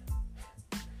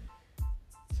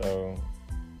 So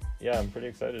yeah, I'm pretty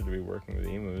excited to be working with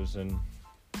emus, and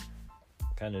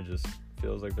kind of just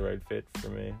feels like the right fit for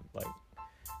me. Like,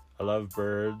 I love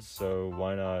birds, so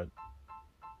why not?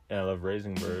 And I love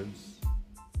raising birds,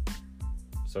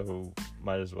 so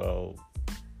might as well.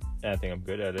 And I think I'm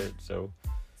good at it, so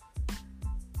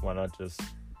why not just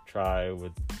try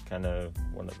with kind of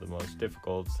one of the most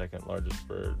difficult, second largest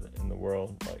bird in the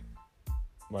world? Like,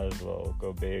 might as well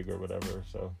go big or whatever.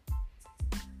 So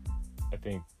I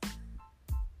think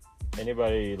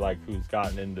anybody, like, who's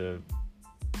gotten into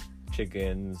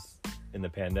chickens in the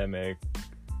pandemic,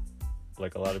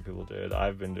 like a lot of people did.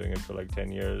 I've been doing it for like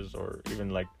 10 years, or even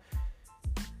like,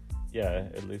 yeah,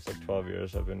 at least like 12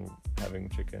 years I've been having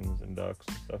chickens and ducks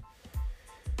and stuff.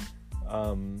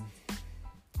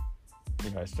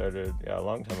 I started, a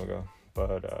long time ago,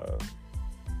 but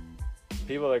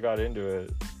people that got into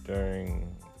it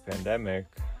during the pandemic,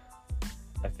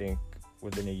 I think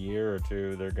within a year or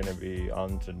two, they're going to be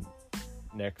on to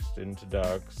next into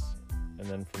ducks, and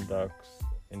then from ducks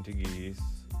into geese,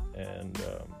 and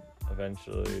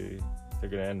eventually they're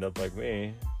going to end up like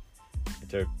me. It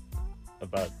took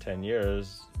about 10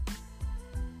 years,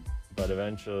 but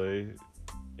eventually,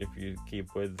 if you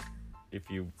keep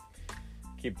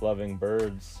loving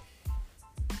birds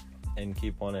and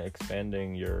keep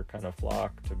expanding your kind of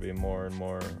flock to be more and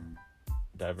more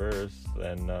diverse,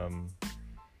 then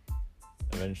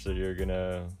eventually you're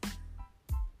gonna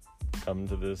come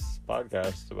to this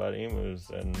podcast about emus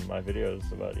and my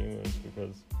videos about emus,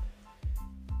 because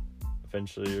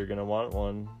eventually you're gonna want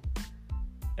one.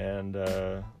 And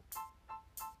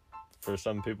for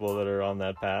some people that are on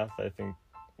that path, I think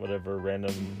whatever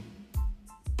random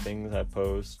things I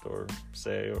post or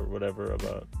say or whatever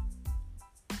about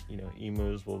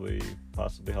emus will be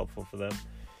possibly helpful for them.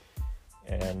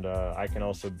 And I can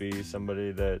also be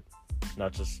somebody that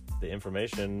not just the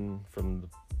information from the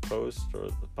post or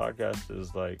the podcast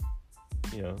is like,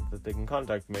 that they can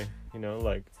contact me,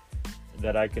 like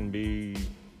that I can be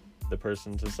the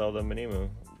person to sell them an emu.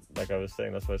 Like I was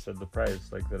saying, that's why I said the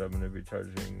price, like that I'm going to be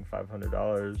charging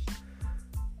 $500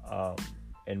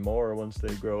 and more once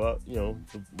they grow up. The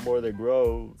more they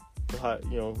grow, the high,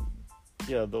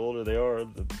 the older they are,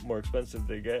 the more expensive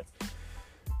they get.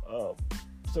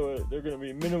 So they're going to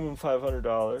be minimum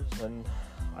 $500, and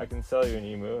I can sell you an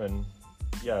emu. And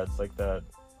yeah, it's like that.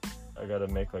 I got to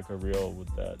make like a reel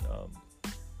with that.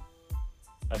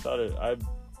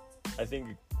 I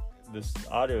think this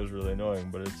audio is really annoying,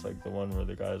 but it's like the one where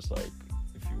the guy's like,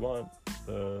 if you want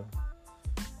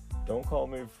don't call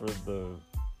me for the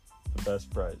best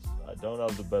price. I don't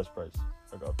have the best price.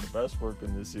 I got the best work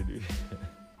in the city.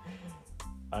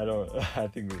 I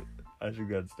think I should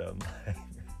get down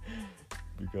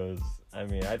because I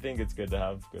think it's good to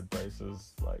have good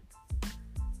prices, like,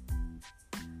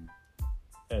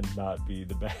 and not be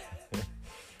the best.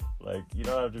 Like, you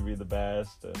don't have to be the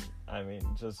best,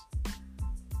 and just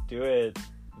do it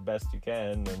the best you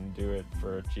can and do it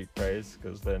for a cheap price,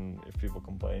 because then if people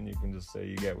complain, you can just say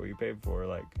you get what you paid for.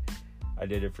 Like, I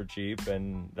did it for cheap,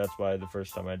 and that's why the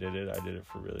first time I did it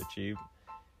for really cheap.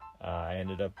 I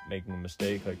ended up making a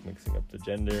mistake, like mixing up the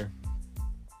gender,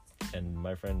 and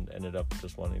my friend ended up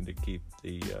just wanting to keep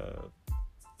the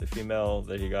female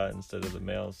that he got instead of the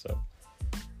male. So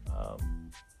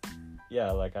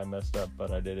like I messed up,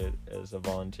 but I did it as a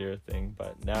volunteer thing.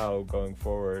 But now going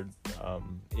forward,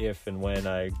 if and when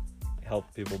I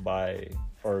help people buy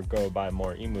or go buy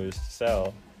more emus to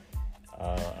sell,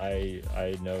 I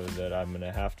know that I'm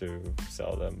gonna have to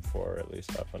sell them for at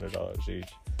least $500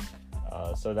 each.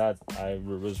 So that I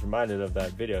was reminded of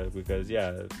that video, because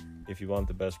if you want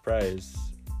the best price,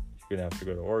 you're gonna have to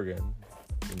go to Oregon,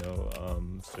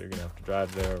 so you're gonna have to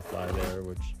drive there or fly there,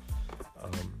 which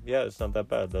it's not that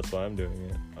bad. That's why I'm doing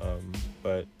it.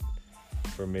 But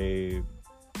for me,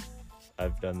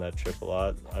 I've done that trip a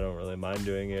lot. I don't really mind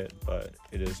doing it, but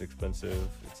it is expensive.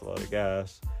 It's a lot of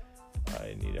gas.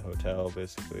 I need a hotel,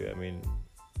 basically. I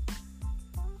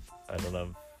don't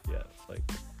have,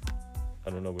 I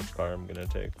don't know which car I'm gonna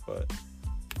take, but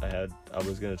I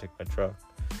was gonna take my truck.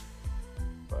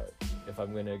 But if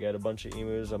I'm gonna get a bunch of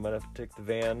emus, I might have to take the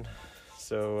van.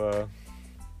 So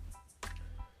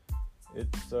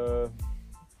it's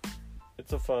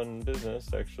a fun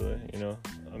business, actually.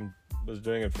 I was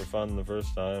doing it for fun the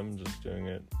first time, just doing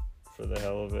it for the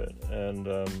hell of it, and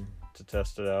to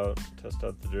test out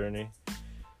the journey.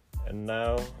 And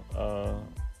now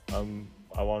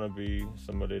I want to be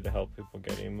somebody to help people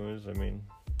get emus.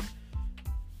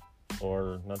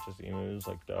 Or not just emus,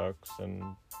 like ducks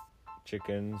and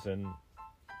chickens. And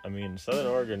Southern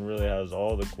Oregon really has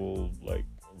all the cool, like,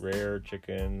 rare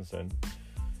chickens, and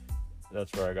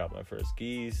that's where I got my first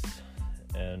geese.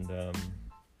 And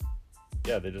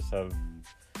they just have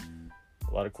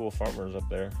a lot of cool farmers up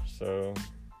there, so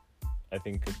I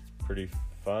think it's pretty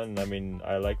fun.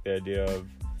 I like the idea of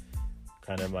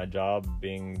kind of my job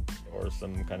being, or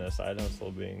some kind of side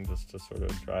hustle being, just to sort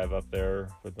of drive up there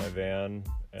with my van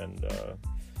and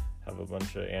have a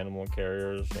bunch of animal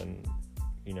carriers and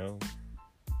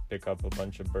pick up a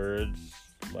bunch of birds,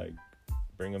 like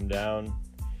bring them down,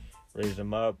 raise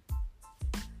them up,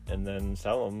 and then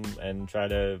sell them, and try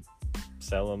to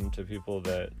sell them to people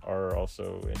that are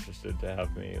also interested to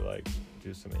have me, like,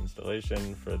 do some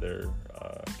installation for their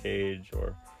cage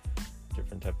or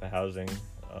different type of housing,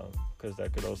 because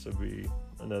that could also be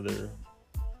another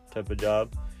type of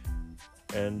job,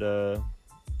 and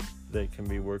they can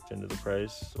be worked into the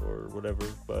price or whatever.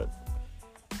 But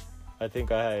I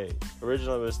think I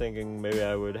originally was thinking maybe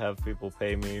I would have people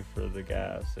pay me for the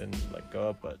gas and like go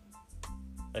up, but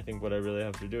I think what I really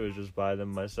have to do is just buy them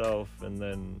myself and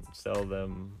then sell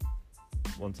them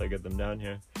once I get them down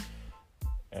here,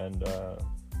 and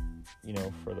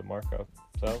for the markup.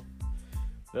 So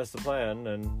that's the plan,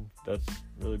 and that's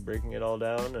really breaking it all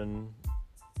down. And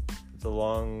it's a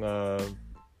long the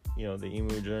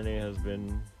emu journey has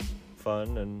been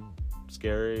fun and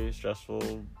scary,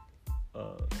 stressful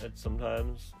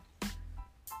sometimes,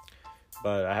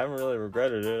 but I haven't really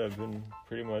regretted it. I've been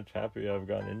pretty much happy I've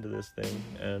gotten into this thing,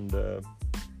 and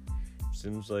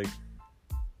seems like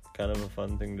kind of a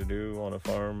fun thing to do on a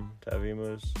farm, to have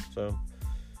emus. So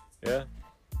yeah,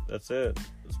 that's it.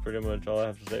 That's pretty much all I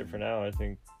have to say for now. I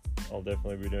think I'll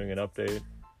definitely be doing an update,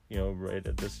 right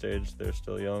at this stage. They're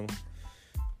still young.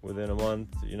 Within a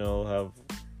month, I'll have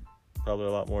probably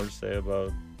a lot more to say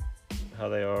about how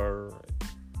they are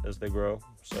as they grow.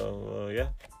 So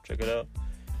check it out.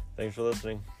 Thanks for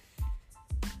listening.